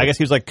I did it. I guess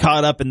he was like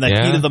caught up in the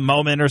heat of the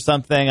moment or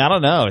something. I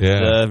don't know.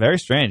 It's very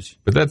strange.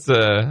 But that's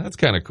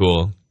kind of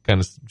cool. Kind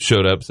of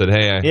showed up, said,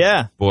 hey,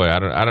 boy,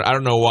 I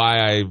don't know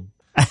why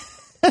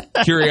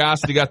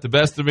curiosity got the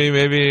best of me.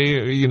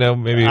 Maybe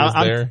maybe it was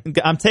there.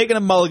 I'm taking a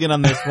mulligan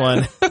on this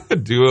one.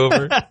 Do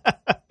over.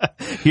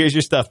 Here's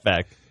your stuff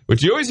back.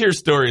 But you always hear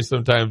stories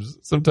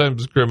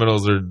sometimes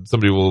criminals or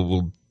somebody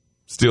will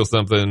steal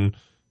something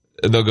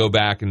and they'll go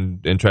back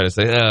and try to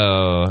say,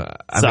 oh,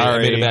 I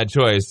made a bad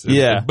choice.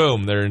 And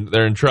boom,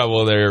 they're in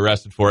trouble. They're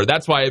arrested for it.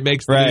 That's why it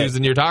makes the news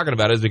and you're talking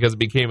about it, is because it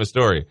became a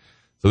story.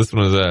 So this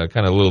one was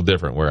kind of a little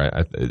different,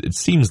 where it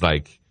seems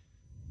like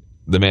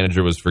the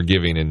manager was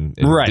forgiving and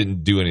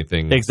didn't do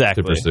anything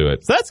to pursue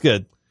it. So that's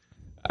good.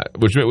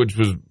 Which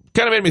was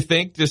kind of made me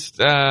think, just...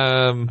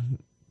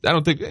 I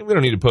don't think we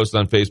don't need to post it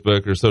on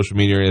Facebook or social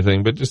media or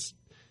anything, but just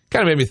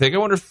kind of made me think. I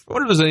wonder if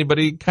there's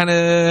anybody kind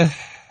of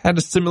had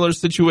a similar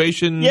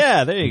situation.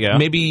 Yeah, there you go.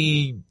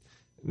 Maybe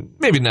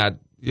not,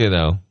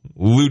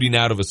 looting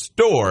out of a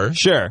store.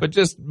 Sure. But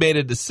just made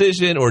a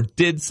decision or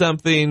did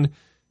something.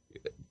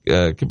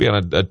 Could be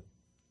on a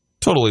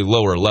totally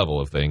lower level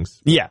of things.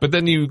 Yeah. But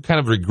then you kind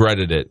of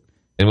regretted it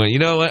and went, you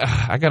know what?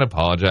 I got to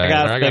apologize. I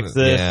got to fix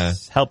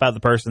this. Help out the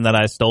person that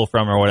I stole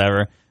from or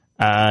whatever.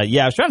 I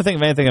was trying to think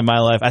of anything in my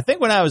life. I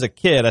think when I was a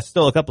kid, I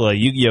stole a couple of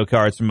Yu-Gi-Oh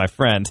cards from my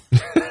friend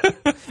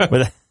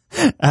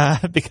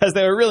because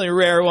they were really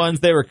rare ones.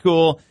 They were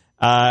cool,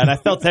 and I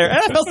felt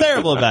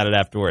terrible about it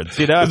afterwards.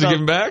 Did you give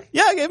them back?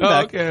 Yeah, I gave them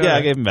back. Okay,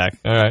 I gave them back.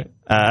 All right.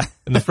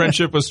 And the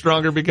friendship was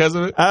stronger because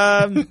of it?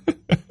 I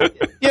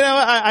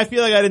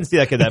feel like I didn't see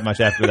that kid that much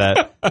after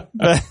that.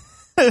 But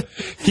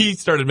he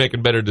started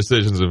making better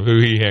decisions of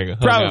who he hung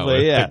out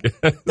with. Yeah.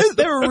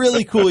 They were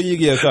really cool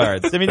Yu-Gi-Oh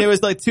cards. I mean, it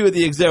was like 2 of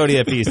the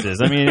Exodia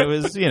pieces. I mean, it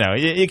was,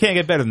 you can't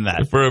get better than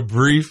that. For a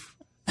brief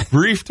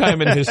brief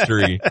time in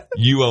history,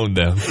 you own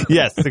them.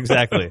 Yes,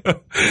 exactly.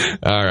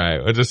 All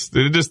right. We're just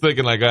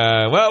thinking like,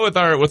 with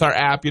our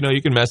app,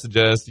 you can message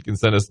us, you can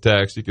send us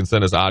text, you can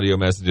send us audio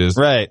messages.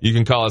 Right. You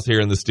can call us here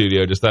in the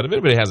studio. Just thought if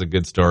anybody has a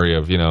good story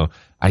of,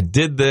 I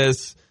did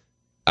this,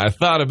 I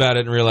thought about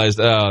it and realized,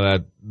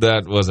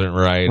 that wasn't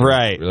right.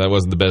 Right. That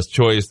wasn't the best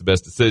choice, the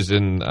best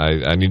decision.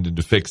 I needed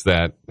to fix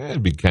that.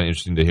 It'd be kind of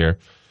interesting to hear.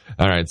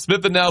 All right.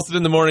 Smith and Nelson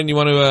in the morning. You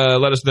want to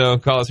let us know,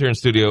 call us here in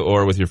studio,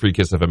 or with your free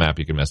Kiss FM app,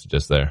 you can message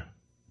us there.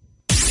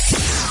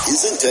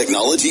 Isn't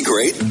technology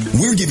great?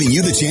 We're giving you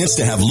the chance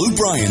to have Luke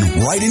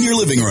Bryan right in your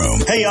living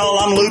room. Hey, y'all,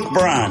 I'm Luke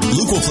Bryan.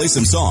 Luke will play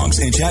some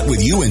songs and chat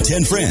with you and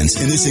 10 friends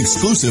in this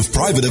exclusive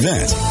private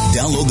event.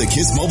 Download the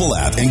KISS mobile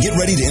app and get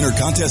ready to enter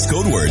contest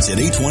code words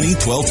at 820,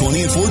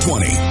 1220, and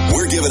 420.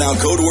 We're giving out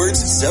code words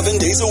 7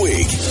 days a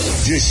week.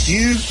 Just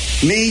you,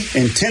 me,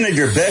 and 10 of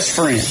your best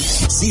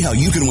friends. See how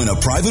you can win a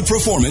private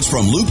performance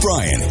from Luke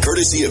Bryan,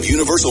 courtesy of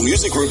Universal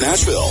Music Group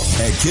Nashville,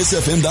 at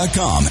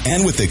KissFM.com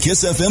and with the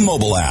KISS FM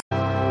mobile app.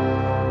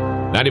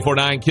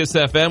 94.9 KISS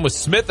FM with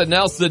Smith and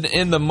Nelson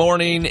in the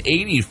morning,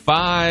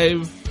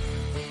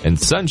 85 and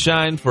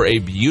sunshine for a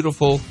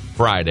beautiful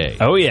Friday.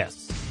 Oh, yes.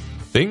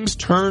 Things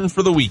turn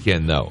for the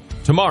weekend, though.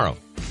 Tomorrow,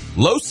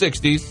 low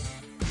 60s.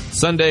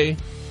 Sunday,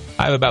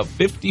 I have about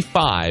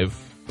 55.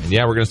 And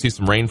yeah, we're going to see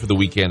some rain for the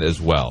weekend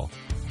as well.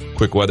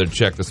 Quick weather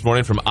check this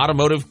morning from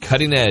Automotive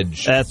Cutting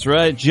Edge. That's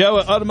right. Joe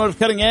at Automotive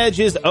Cutting Edge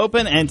is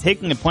open and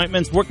taking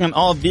appointments, working on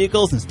all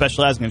vehicles and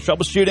specializing in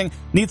troubleshooting.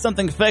 Need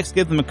something fixed?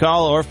 Give them a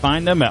call or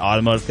find them at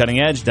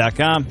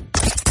automotivecuttingedge.com.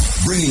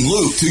 Bringing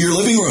Luke to your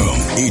living room.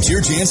 It's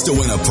your chance to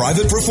win a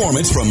private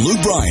performance from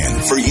Luke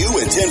Bryan for you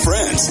and 10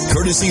 friends,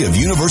 courtesy of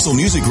Universal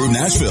Music Group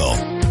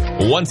Nashville.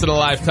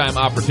 Once-in-a-lifetime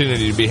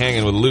opportunity to be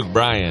hanging with Luke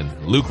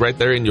Bryan. Luke right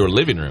there in your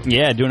living room.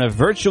 Yeah, doing a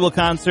virtual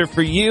concert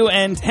for you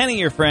and 10 of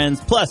your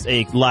friends, plus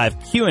a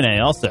live Q&A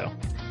also.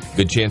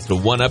 Good chance to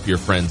one-up your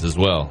friends as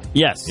well.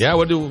 Yes. Yeah,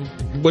 what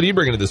are you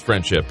bringing to this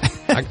friendship?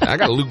 I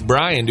got Luke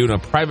Bryan doing a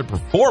private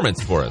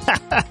performance for us.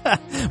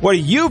 What are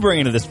you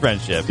bringing to this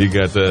friendship? You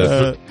got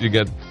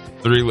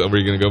three. Were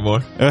you going to go more?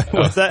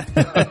 What's that?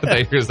 I thought you were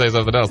going to say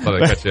something else.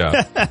 Thought I cut you off.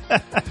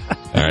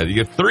 All right, you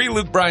get 3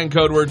 Luke Bryan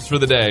code words for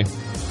the day.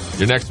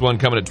 Your next one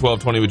coming at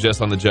 12:20 with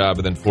Jess on the job,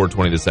 and then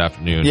 4:20 this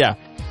afternoon. Yeah.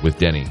 With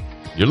Denny.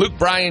 Your Luke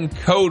Bryan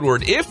code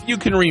word, if you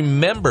can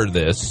remember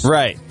this,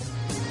 right,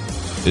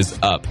 is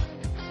up.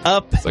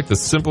 Up. It's like the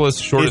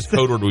simplest, shortest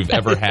code word we've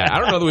ever had. I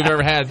don't know that we've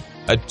ever had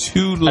a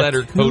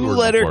 2-letter code word.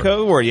 2-letter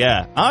code word,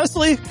 yeah.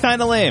 Honestly,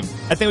 kind of lame.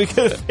 I think we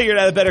could have figured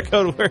out a better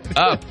code word.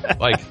 Up.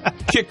 Like,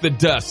 kick the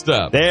dust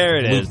up. There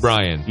it is. Luke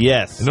Bryan.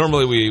 Yes. And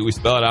normally we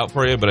spell it out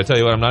for you, but I tell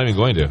you what, I'm not even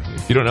going to.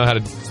 If you don't know how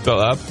to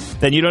spell up,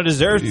 then you don't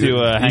deserve to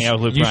hang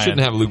out with Luke Bryan. You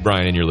shouldn't have Luke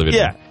Bryan in your living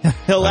room. Yeah.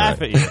 He'll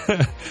laugh at you.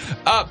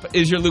 Up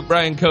is your Luke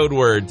Bryan code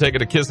word. Take it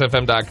to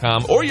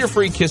KissFM.com or your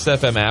free Kiss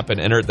FM app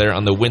and enter it there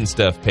on the Win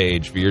Stuff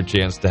page for your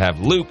chance to have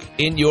Luke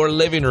in your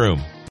living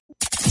room.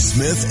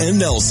 Smith and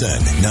Nelson,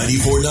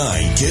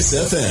 94.9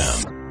 KISS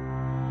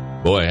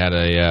FM. Boy, had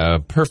a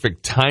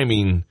perfect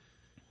timing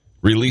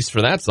release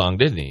for that song,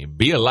 didn't he?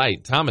 Be a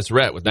Light, Thomas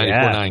Rhett with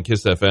 94.9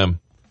 KISS FM.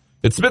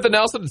 It's Smith and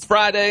Nelson, it's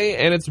Friday,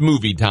 and it's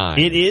movie time.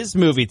 It is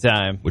movie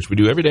time. Which we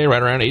do every day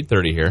right around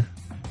 8:30 here.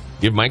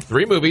 Give Mike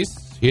 3 movies.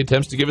 He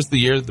attempts to give us the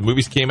year that the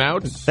movies came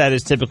out. That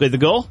is typically the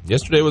goal.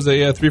 Yesterday was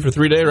a 3 for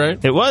 3 day,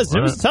 right? It was. It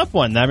was a tough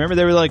one. I remember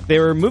they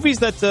were movies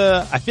that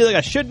I feel like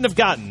I shouldn't have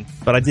gotten,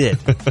 but I did.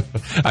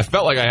 I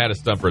felt like I had a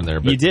stumper in there.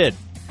 But you did.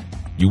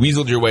 You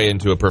weaseled your way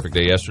into a perfect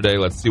day yesterday.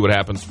 Let's see what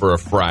happens for a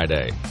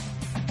Friday.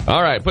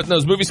 All right, putting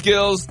those movie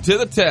skills to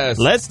the test.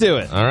 Let's do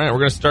it. All right, we're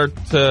going to start.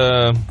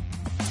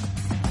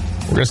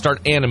 We're going to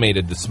start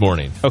animated this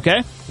morning.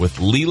 Okay. With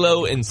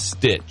Lilo and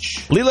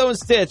Stitch. Lilo and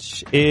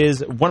Stitch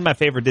is one of my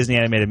favorite Disney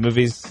animated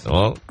movies.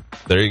 Well,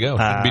 there you go.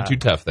 Shouldn't be too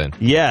tough then.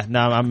 Yeah.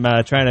 No, I'm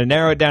trying to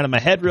narrow it down in my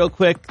head real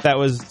quick. That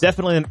was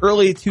definitely an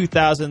early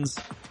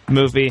 2000s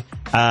movie.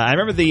 I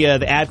remember the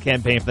ad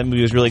campaign for that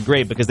movie was really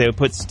great because they would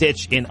put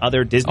Stitch in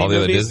other Disney movies. All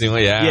the other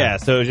Disney, yeah. Yeah,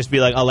 so it would just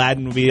be like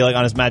Aladdin would be like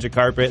on his magic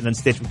carpet, and then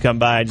Stitch would come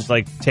by and just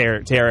like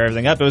tear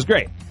everything up. It was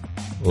great.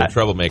 A little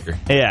troublemaker.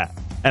 Yeah.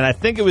 And I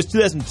think it was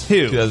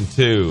 2002.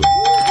 2002.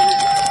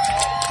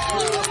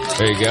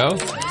 There you go.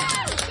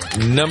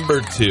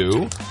 Number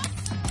 2.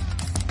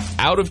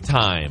 Out of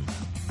Time.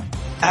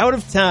 Out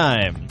of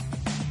Time.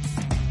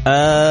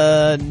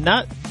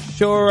 Not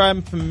sure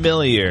I'm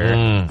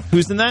familiar.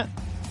 Who's in that?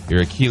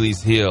 Your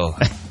Achilles heel.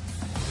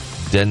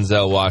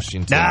 Denzel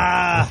Washington.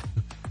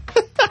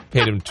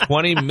 Paid him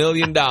 $20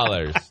 million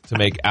to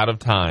make Out of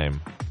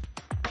Time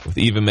with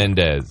Eva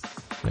Mendes.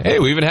 Hey,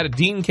 we even had a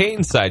Dean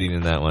Cain sighting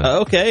in that one.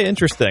 Okay,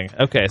 interesting.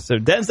 Okay, so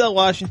Denzel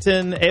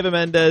Washington, Eva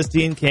Mendes,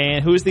 Dean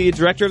Cain. Who's the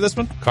director of this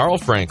one? Carl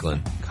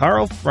Franklin.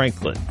 Carl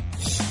Franklin.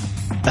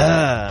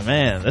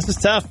 Man, this is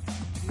tough.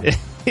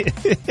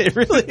 It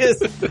really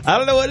is. I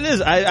don't know what it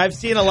is. I've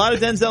seen a lot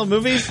of Denzel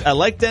movies. I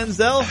like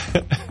Denzel.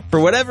 For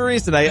whatever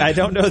reason, I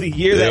don't know the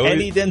year that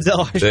any Denzel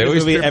Washington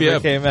movie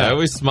ever came out. I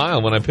always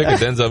smile when I pick a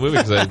Denzel movie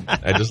because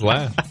I just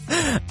laugh.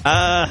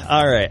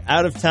 All right,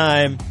 Out of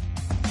Time.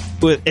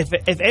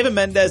 if Eva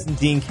Mendes and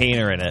Dean Cain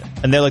are in it,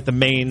 and they're like the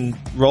main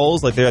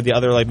roles, like they're the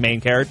other like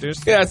main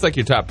characters. Yeah, it's like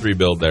your top 3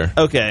 build there.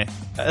 Okay,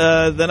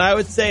 then I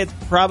would say it's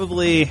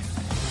probably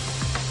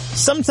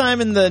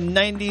sometime in the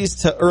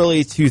 90s to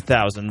early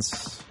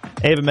 2000s.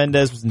 Eva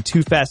Mendes was in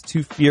Too Fast,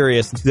 Too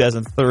Furious in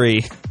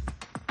 2003.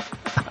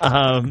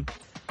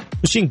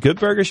 Was she in Good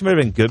Burger? She might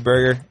have been Good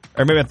Burger.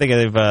 Or maybe I'm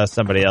thinking of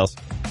somebody else.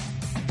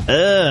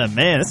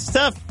 Man, this is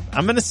tough.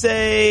 I'm going to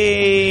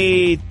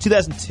say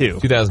 2002.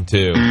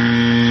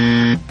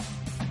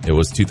 2002. It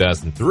was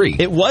 2003.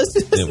 It was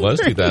 2003? It was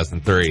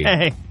 2003.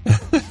 Dang.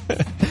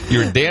 You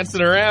were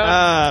dancing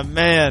around.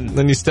 Man.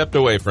 Then you stepped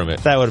away from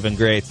it. That would have been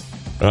great.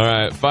 All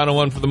right, final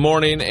one for the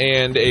morning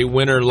and a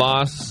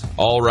winner-loss.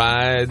 All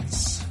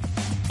rides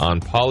on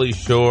Pauly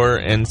Shore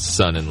and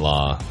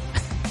Son-in-Law.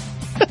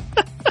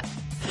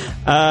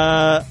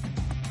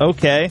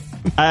 Okay.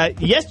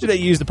 Yesterday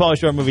you used the Pauly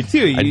Shore movie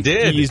too. I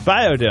did. You used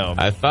Biodome.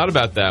 I thought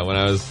about that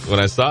when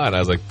I saw it. I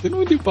was like, didn't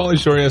we do Pauly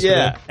Shore yesterday?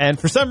 Yeah, and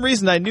for some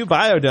reason I knew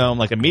Biodome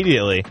like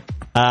immediately.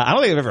 I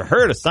don't think I've ever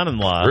heard of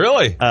Son-in-Law.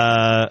 Really?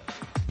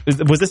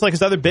 Was this like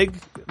his other big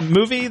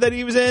movie that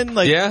he was in?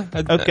 Like, yeah.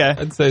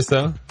 I'd say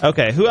so.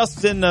 Okay. Who else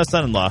is in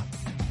Son-in-Law?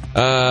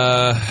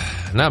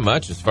 Not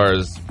much as far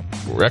as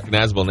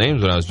recognizable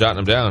names when I was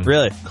jotting them down.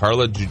 Really?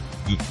 Carla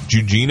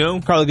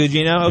Gugino? Carla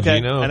Gugino?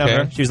 Okay. Gugino, I know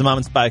her. She was the mom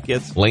in Spy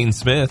Kids. Lane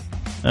Smith.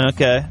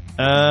 Okay.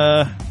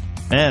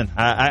 Man,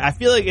 I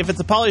feel like if it's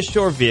a Pauly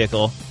Shore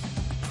vehicle,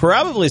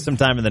 probably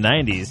sometime in the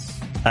 90s,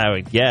 I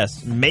would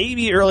guess.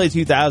 Maybe early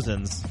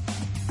 2000s.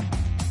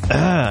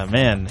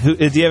 Man. Do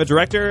you have a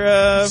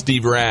director?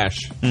 Steve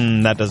Rash.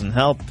 That doesn't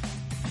help.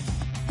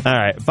 All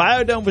right.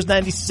 Biodome was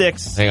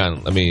 96. Hang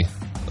on. Let me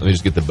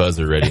just get the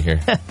buzzer ready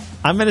here.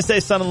 I'm going to say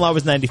Son-in-Law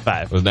was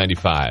 95. It was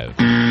 95.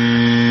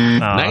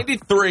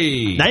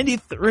 93.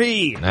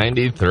 93.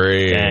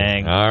 93.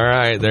 Dang. All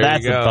right, there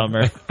That's you go. That's a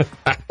bummer.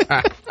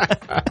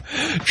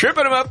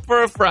 Tripping him up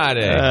for a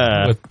Friday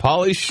with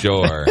Pauly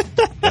Shore.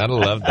 Gotta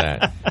love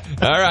that.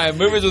 All right,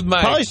 movies with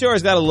Mike. Pauly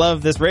Shore's got to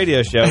love this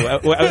radio show.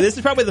 This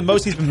is probably the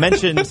most he's been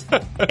mentioned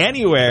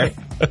anywhere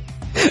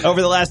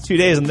over the last 2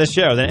 days on this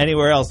show than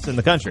anywhere else in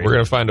the country. We're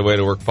going to find a way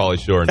to work Pauly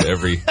Shore into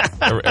every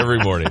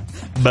morning.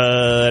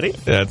 Buddy.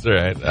 That's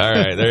right. All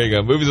right, there you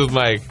go. Movies with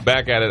Mike.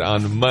 Back at it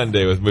on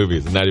Monday with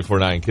movies at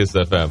 94.9 KISS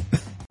FM.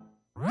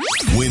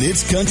 When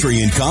it's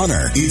country in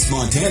Connor, it's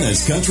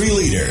Montana's country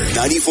leader.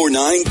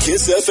 94.9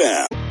 KISS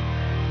FM.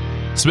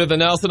 Smith and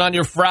Nelson on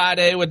your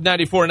Friday with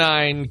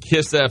 94.9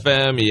 KISS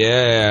FM.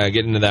 Yeah,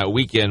 getting into that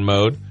weekend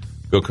mode.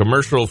 Go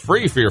commercial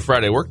free for your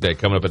Friday workday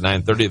coming up at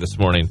 9:30 this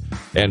morning.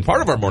 And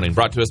part of our morning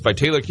brought to us by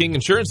Taylor King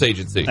Insurance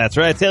Agency. That's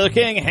right. Taylor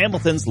King,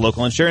 Hamilton's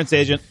local insurance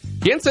agent.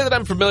 Can't say that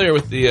I'm familiar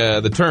with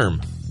the term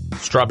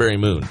Strawberry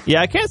Moon.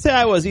 Yeah, I can't say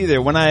I was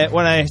either. When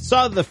I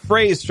saw the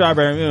phrase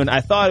Strawberry Moon,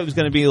 I thought it was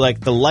going to be like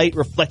the light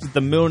reflected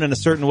the moon in a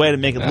certain way to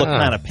make it look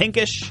kind of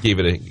pinkish. Gave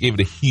it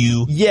a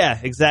hue. Yeah,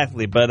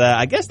 exactly. But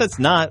I guess that's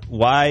not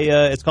why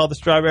it's called the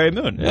Strawberry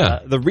Moon. Yeah.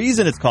 The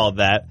reason it's called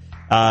that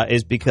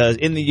is because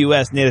in the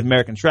U.S., Native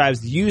American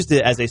tribes used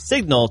it as a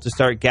signal to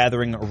start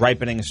gathering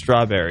ripening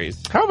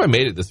strawberries. How have I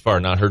made it this far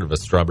and not heard of a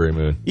Strawberry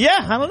Moon? Yeah,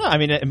 I don't know. I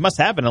mean, it must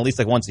happen at least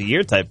like once a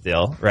year type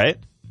deal, right?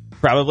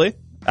 Probably,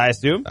 I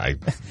assume.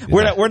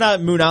 We're not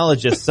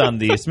moonologists on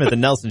the Smith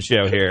and Nelson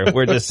show here.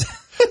 We're just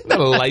not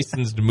a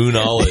licensed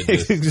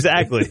moonologist.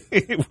 Exactly.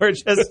 We're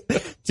just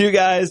two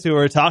guys who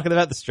are talking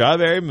about the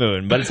Strawberry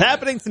Moon, but it's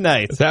happening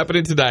tonight. It's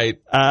happening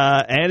tonight.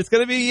 And it's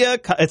going to be,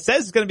 it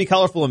says it's going to be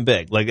colorful and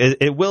big. Like,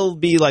 it will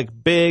be, like,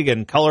 big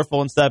and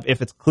colorful and stuff.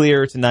 If it's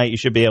clear tonight, you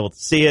should be able to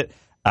see it.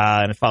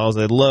 And it follows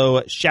a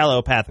low,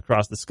 shallow path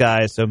across the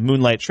sky, so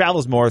moonlight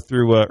travels more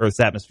through Earth's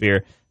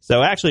atmosphere.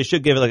 So actually, it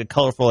should give it like a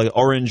colorful, like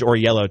orange or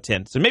yellow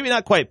tint. So maybe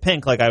not quite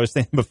pink like I was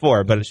thinking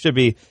before, but it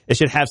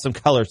should have some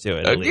color to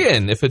it.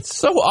 Again, if it's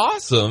so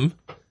awesome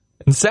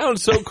and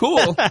sounds so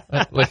cool,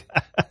 like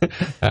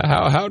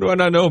how do I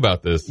not know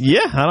about this?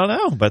 Yeah, I don't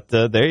know, but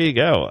there you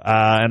go.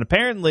 And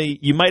apparently,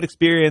 you might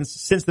experience,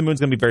 since the moon's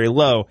going to be very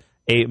low,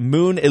 a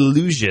moon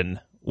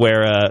illusion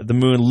where the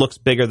moon looks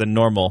bigger than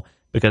normal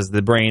because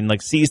the brain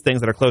like sees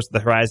things that are close to the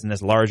horizon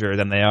as larger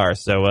than they are.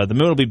 So the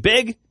moon will be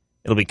big,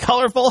 it'll be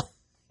colorful.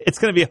 It's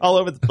going to be all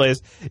over the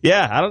place.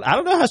 Yeah, I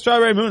don't know how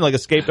Strawberry Moon like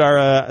escaped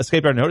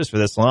our notice for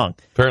this long.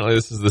 Apparently,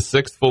 this is the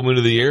 6th full moon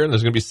of the year, and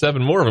there's going to be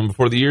 7 more of them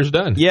before the year's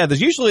done. Yeah,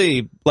 there's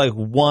usually like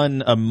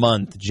one a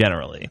month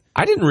generally.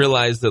 I didn't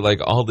realize that like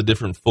all the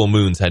different full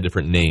moons had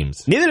different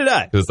names. Neither did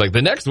I. Because like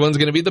the next one's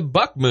going to be the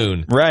buck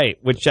moon, right?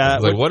 Which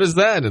like what is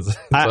that?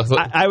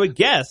 I would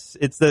guess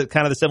it's the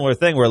kind of the similar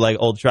thing where like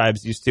old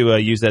tribes used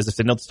to use it as a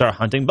signal to start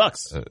hunting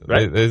bucks,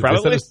 right?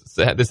 Probably. They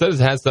said it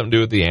has something to do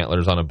with the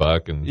antlers on a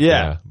buck, and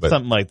but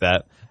something like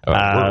that.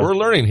 We're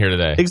learning here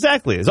today.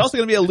 Exactly. There's also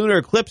going to be a lunar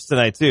eclipse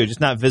tonight, too, just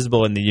not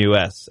visible in the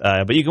U.S.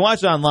 But you can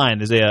watch it online.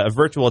 There's a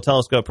Virtual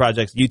Telescope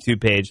Project's YouTube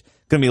page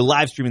going to be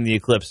live streaming the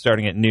eclipse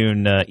starting at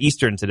noon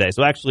Eastern today.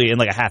 So actually in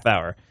like a half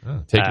hour.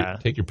 Oh,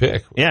 take your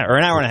pick. Yeah, or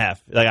an hour and a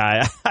half. Like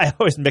I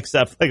always mix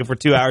up like if we're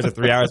 2 hours or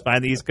 3 hours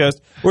behind the East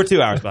Coast. We're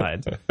 2 hours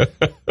behind.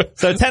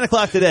 So 10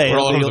 o'clock today. We're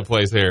all over the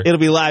place here. It'll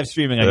be live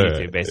streaming on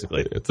YouTube,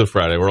 basically. It's a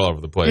Friday. We're all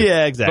over the place.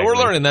 Yeah, exactly. But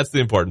we're learning. That's the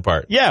important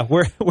part. Yeah,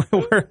 we're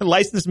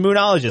licensed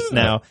moonologists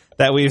now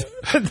that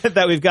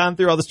we've gone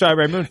through all the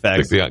strawberry moon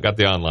facts. Got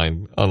the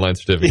online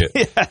certificate.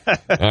 Yeah.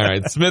 All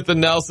right, Smith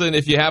and Nelson.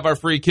 If you have our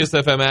free Kiss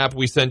FM app,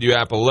 we send you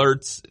app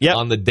alerts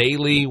on the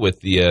daily with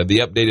the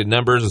updated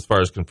numbers as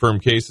far as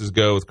confirmed cases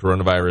go with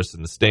coronavirus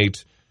in the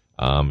state.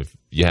 If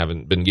you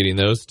haven't been getting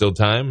those, still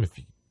time.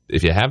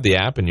 If you have the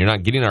app and you're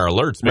not getting our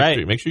alerts,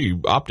 make sure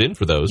you opt in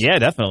for those. Yeah,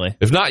 definitely.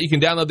 If not, you can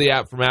download the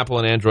app from Apple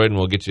and Android, and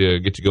we'll get you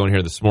going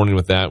here this morning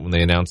with that when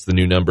they announce the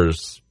new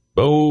numbers.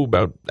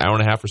 About an hour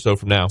and a half or so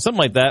from now. Something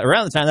like that.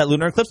 Around the time that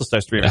lunar eclipse will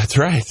start streaming. That's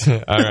right.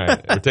 All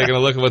right. We're taking a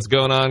look at what's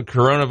going on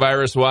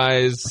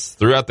coronavirus-wise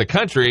throughout the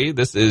country.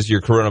 This is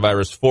your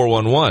Coronavirus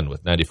 411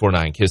 with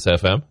 94.9 Kiss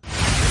FM.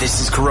 This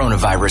is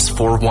Coronavirus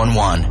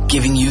 411,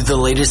 giving you the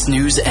latest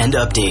news and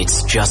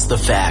updates, just the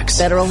facts.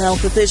 Federal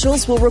health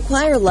officials will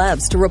require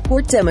labs to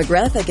report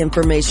demographic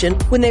information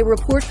when they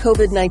report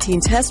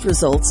COVID-19 test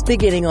results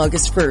beginning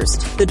August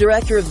 1st. The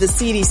director of the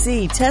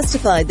CDC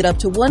testified that up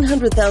to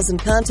 100,000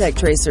 contact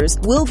tracers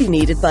will be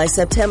needed by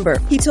September.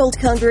 He told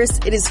Congress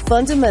it is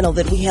fundamental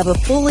that we have a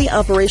fully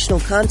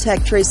operational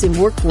contact tracing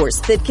workforce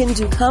that can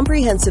do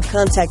comprehensive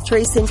contact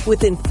tracing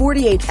within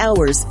 48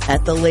 hours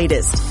at the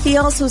latest. He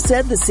also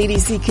said the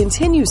CDC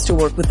continues to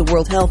work with the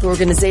World Health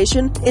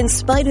Organization in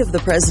spite of the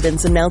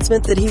president's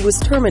announcement that he was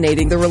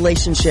terminating the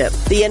relationship.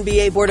 The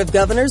NBA Board of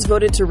Governors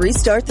voted to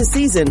restart the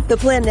season. The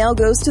plan now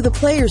goes to the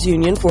Players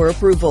Union for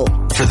approval.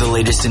 For the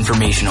latest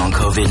information on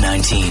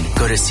COVID-19,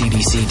 go to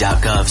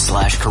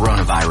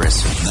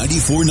cdc.gov/coronavirus.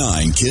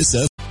 94.9 Kiss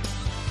FM.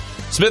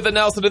 Smith and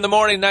Nelson in the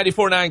morning,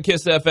 94.9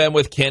 Kiss FM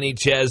with Kenny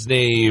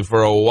Chesney.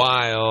 For a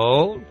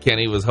while,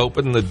 Kenny was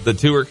hoping that the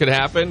tour could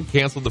happen,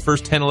 canceled the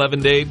first 10,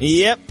 11 dates.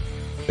 Yep.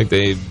 I think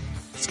they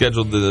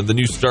scheduled the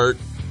new start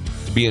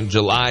to be in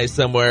July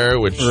somewhere,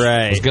 which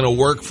was going to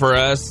work for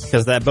us.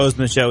 Because that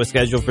Bozeman show was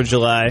scheduled for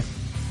July.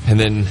 And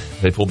then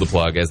they pulled the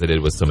plug, as they did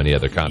with so many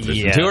other concerts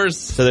and tours.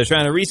 So they're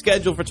trying to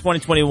reschedule for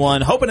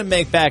 2021, hoping to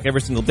make back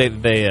every single date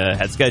that they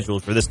had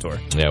scheduled for this tour.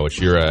 Yeah,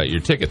 which your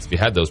tickets, if you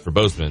had those for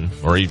Bozeman,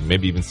 or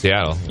maybe even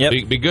Seattle,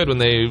 be good when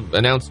they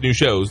announce new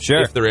shows,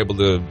 if they're able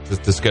to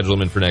schedule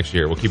them in for next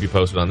year. We'll keep you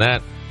posted on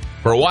that.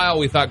 For a while,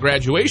 we thought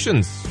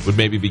graduations would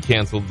maybe be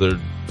canceled. They're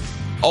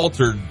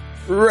altered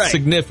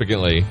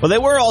significantly. Well, they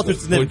were altered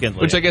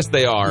significantly. Which I guess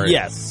they are.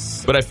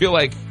 Yes. But I feel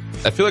like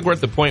we're at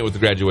the point with the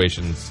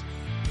graduations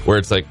where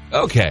it's like,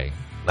 okay,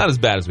 not as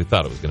bad as we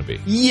thought it was going to be.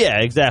 Yeah,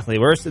 exactly.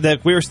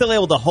 We were still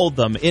able to hold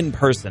them in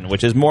person,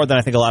 which is more than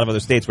I think a lot of other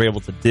states were able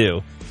to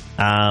do.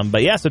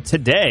 But yeah, so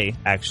today,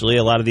 actually,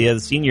 a lot of the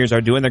seniors are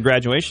doing their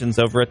graduations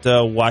over at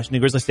Washington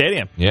Grizzly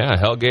Stadium. Yeah,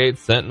 Hellgate,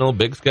 Sentinel,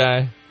 Big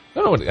Sky. I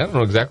don't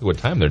know exactly what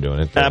time they're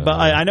doing it. But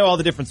I know all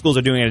the different schools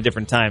are doing it at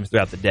different times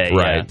throughout the day.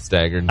 Right,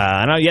 staggered.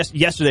 I know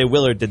yesterday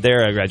Willard did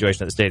their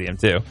graduation at the stadium,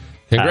 too.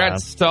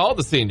 Congrats to all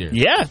the seniors.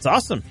 Yeah, it's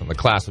awesome. From the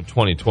class of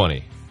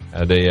 2020.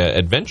 Had a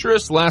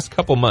adventurous last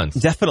couple months.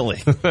 Definitely.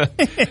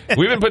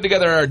 We've been putting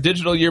together our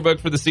digital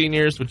yearbook for the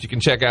seniors, which you can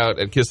check out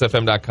at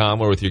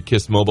kissfm.com or with your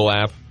Kiss mobile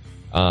app.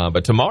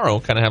 But tomorrow,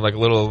 kind of have like a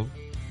little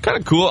kind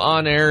of cool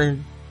on-air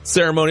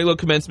ceremony, little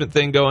commencement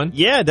thing going.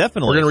 Yeah,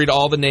 definitely. We're going to read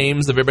all the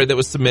names of everybody that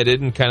was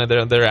submitted and kind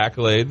of their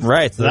accolades.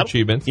 Right. So their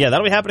achievements. Yeah,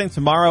 that'll be happening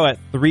tomorrow at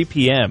 3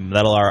 p.m.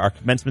 That'll our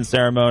commencement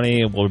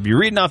ceremony. We'll be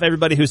reading off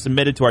everybody who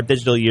submitted to our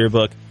digital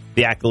yearbook,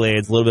 the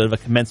accolades, a little bit of a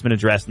commencement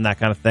address and that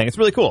kind of thing. It's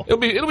really cool.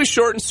 It'll be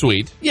short and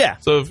sweet. Yeah.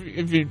 So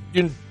if you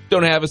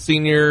don't have a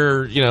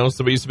senior,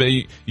 somebody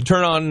submitted, you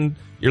turn on,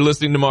 you're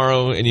listening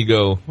tomorrow and you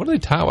go, what are they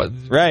talking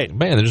about? Right.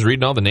 Man, they're just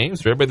reading all the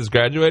names for everybody that's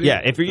graduated? Yeah.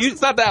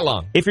 It's not that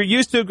long. If you're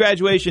used to a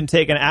graduation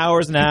taking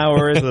hours and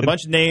hours with a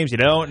bunch of names you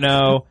don't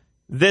know,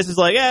 this is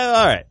like,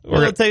 all right.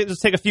 We'll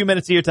just take a few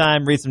minutes of your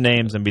time, read some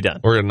names, and be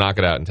done. We're going to knock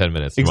it out in 10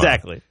 minutes tomorrow.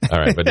 Exactly. All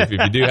right. But if you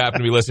do happen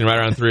to be listening right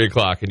around 3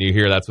 o'clock and you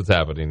hear that's what's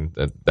happening,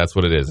 that's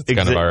what it is. It's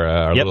kind of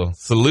our little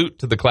salute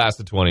to the class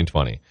of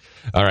 2020.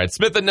 All right.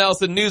 Smith and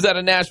Nelson, news out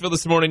of Nashville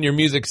this morning, your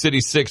Music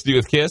City 60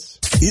 with Kiss.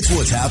 It's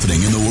what's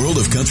happening in the world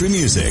of country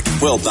music.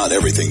 Well, not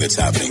everything that's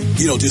happening.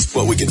 Just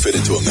what we can fit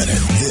into a minute.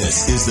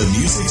 This is the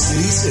Music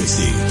City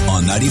 60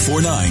 on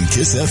 94.9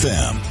 Kiss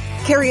FM.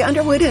 Carrie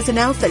Underwood has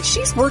announced that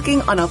she's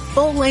working on a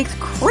full-length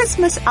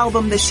Christmas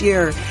album this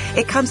year.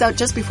 It comes out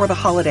just before the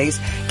holidays.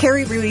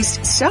 Carrie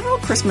released several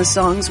Christmas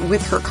songs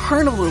with her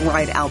Carnival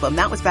Ride album.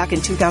 That was back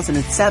in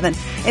 2007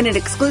 and an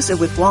exclusive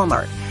with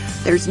Walmart.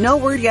 There's no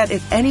word yet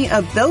if any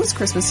of those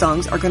Christmas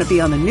songs are going to be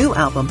on the new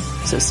album,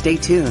 so stay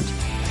tuned.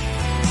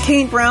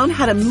 Kane Brown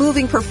had a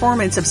moving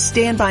performance of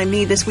Stand By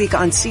Me this week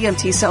on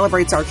CMT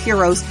Celebrates Our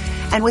Heroes,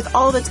 and with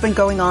all that's been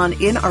going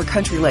on in our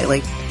country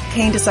lately,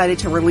 Kane decided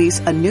to release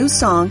a new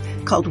song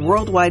called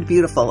Worldwide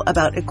Beautiful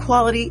about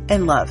equality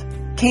and love.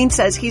 Kane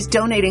says he's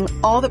donating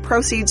all the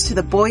proceeds to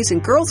the Boys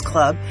and Girls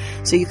Club,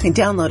 so you can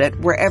download it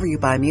wherever you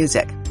buy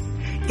music.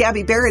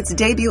 Gabby Barrett's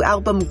debut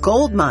album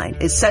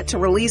Goldmine is set to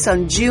release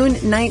on June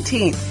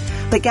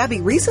 19th. But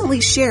Gabby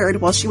recently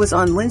shared while she was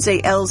on Lindsay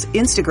L's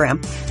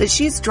Instagram that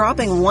she's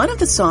dropping one of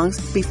the songs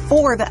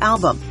before the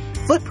album.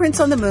 Footprints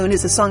on the Moon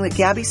is a song that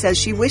Gabby says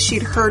she wished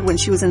she'd heard when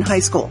she was in high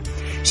school.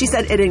 She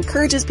said it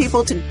encourages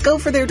people to go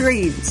for their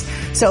dreams.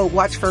 So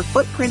watch for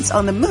Footprints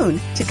on the Moon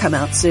to come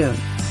out soon.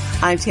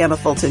 I'm Tama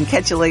Fulton.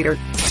 Catch you later.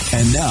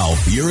 And now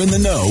you're in the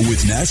know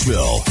with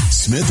Nashville.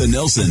 Smith and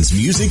Nelson's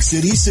Music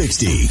City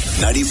 60.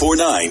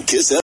 94.9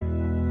 KISS FM.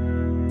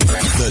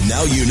 The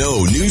Now You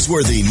Know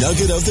newsworthy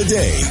nugget of the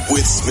day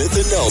with Smith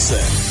and Nelson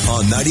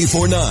on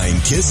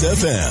 94.9 KISS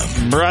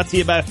FM. Brought to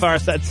you by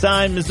Farside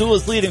Sign,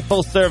 Missoula's leading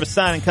full-service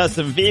sign and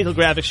custom vehicle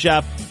graphics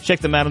shop. Check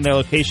them out on their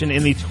location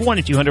in the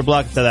 2200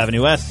 block of South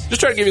Avenue West.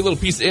 Just trying to give you a little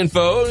piece of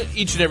info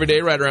each and every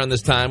day right around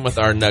this time with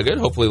our nugget.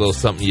 Hopefully a little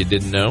something you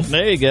didn't know.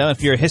 There you go.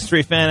 If you're a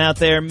history fan out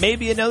there,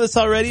 maybe you know this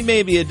already,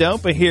 maybe you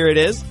don't, but here it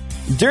is.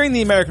 During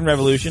the American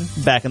Revolution,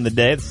 back in the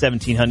day, the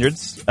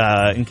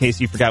 1700s, in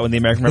case you forgot when the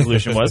American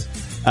Revolution was,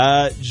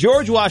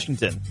 George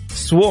Washington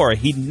swore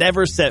he'd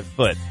never set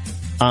foot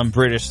on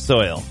British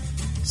soil.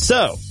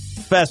 So,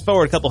 fast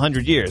forward a couple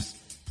hundred years,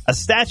 a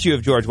statue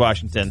of George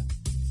Washington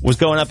was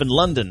going up in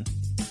London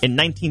in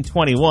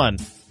 1921.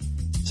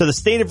 So the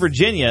state of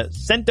Virginia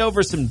sent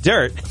over some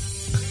dirt,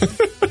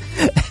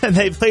 and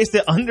they placed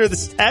it under the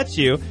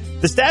statue.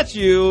 The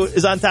statue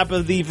is on top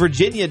of the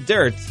Virginia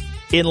dirt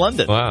in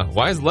London. Wow.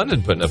 Why is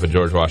London putting up a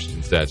George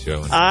Washington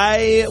statue?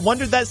 I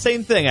wondered that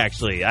same thing,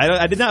 actually.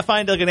 I did not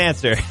find an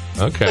answer.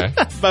 Okay.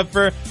 But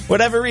for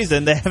whatever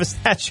reason, they have a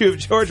statue of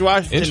George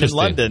Washington in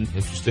London.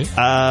 Interesting.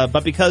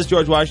 But because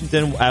George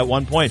Washington at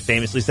one point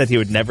famously said he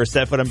would never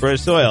set foot on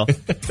British soil,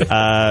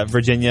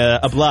 Virginia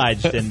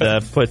obliged and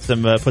put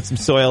some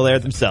soil there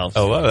themselves.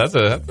 Oh, wow.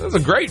 That's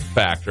a great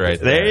fact right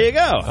there. There you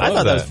go. I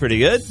thought that was pretty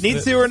good.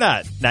 Need to or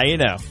not. Now you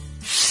know.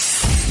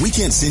 We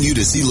can't send you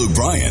to see Luke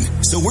Bryan,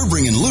 so we're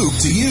bringing Luke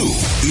to you.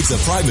 It's a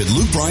private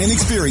Luke Bryan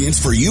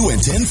experience for you and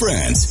 10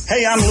 friends.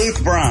 Hey, I'm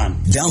Luke Bryan.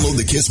 Download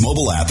the KISS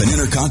mobile app and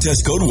enter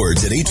contest code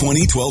words at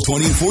 820,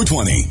 1220, and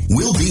 420.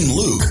 We'll beam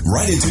Luke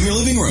right into your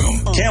living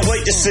room. Can't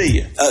wait to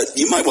see you.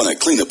 You might want to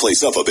clean the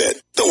place up a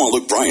bit. Don't want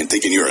Luke Bryan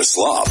thinking you're a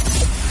slob.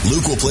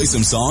 Luke will play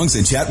some songs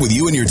and chat with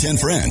you and your 10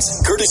 friends,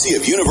 courtesy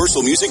of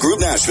Universal Music Group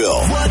Nashville.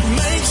 What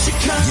makes you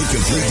come? Get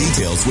complete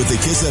details with the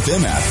KISS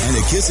FM app and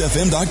at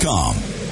KISSFM.com.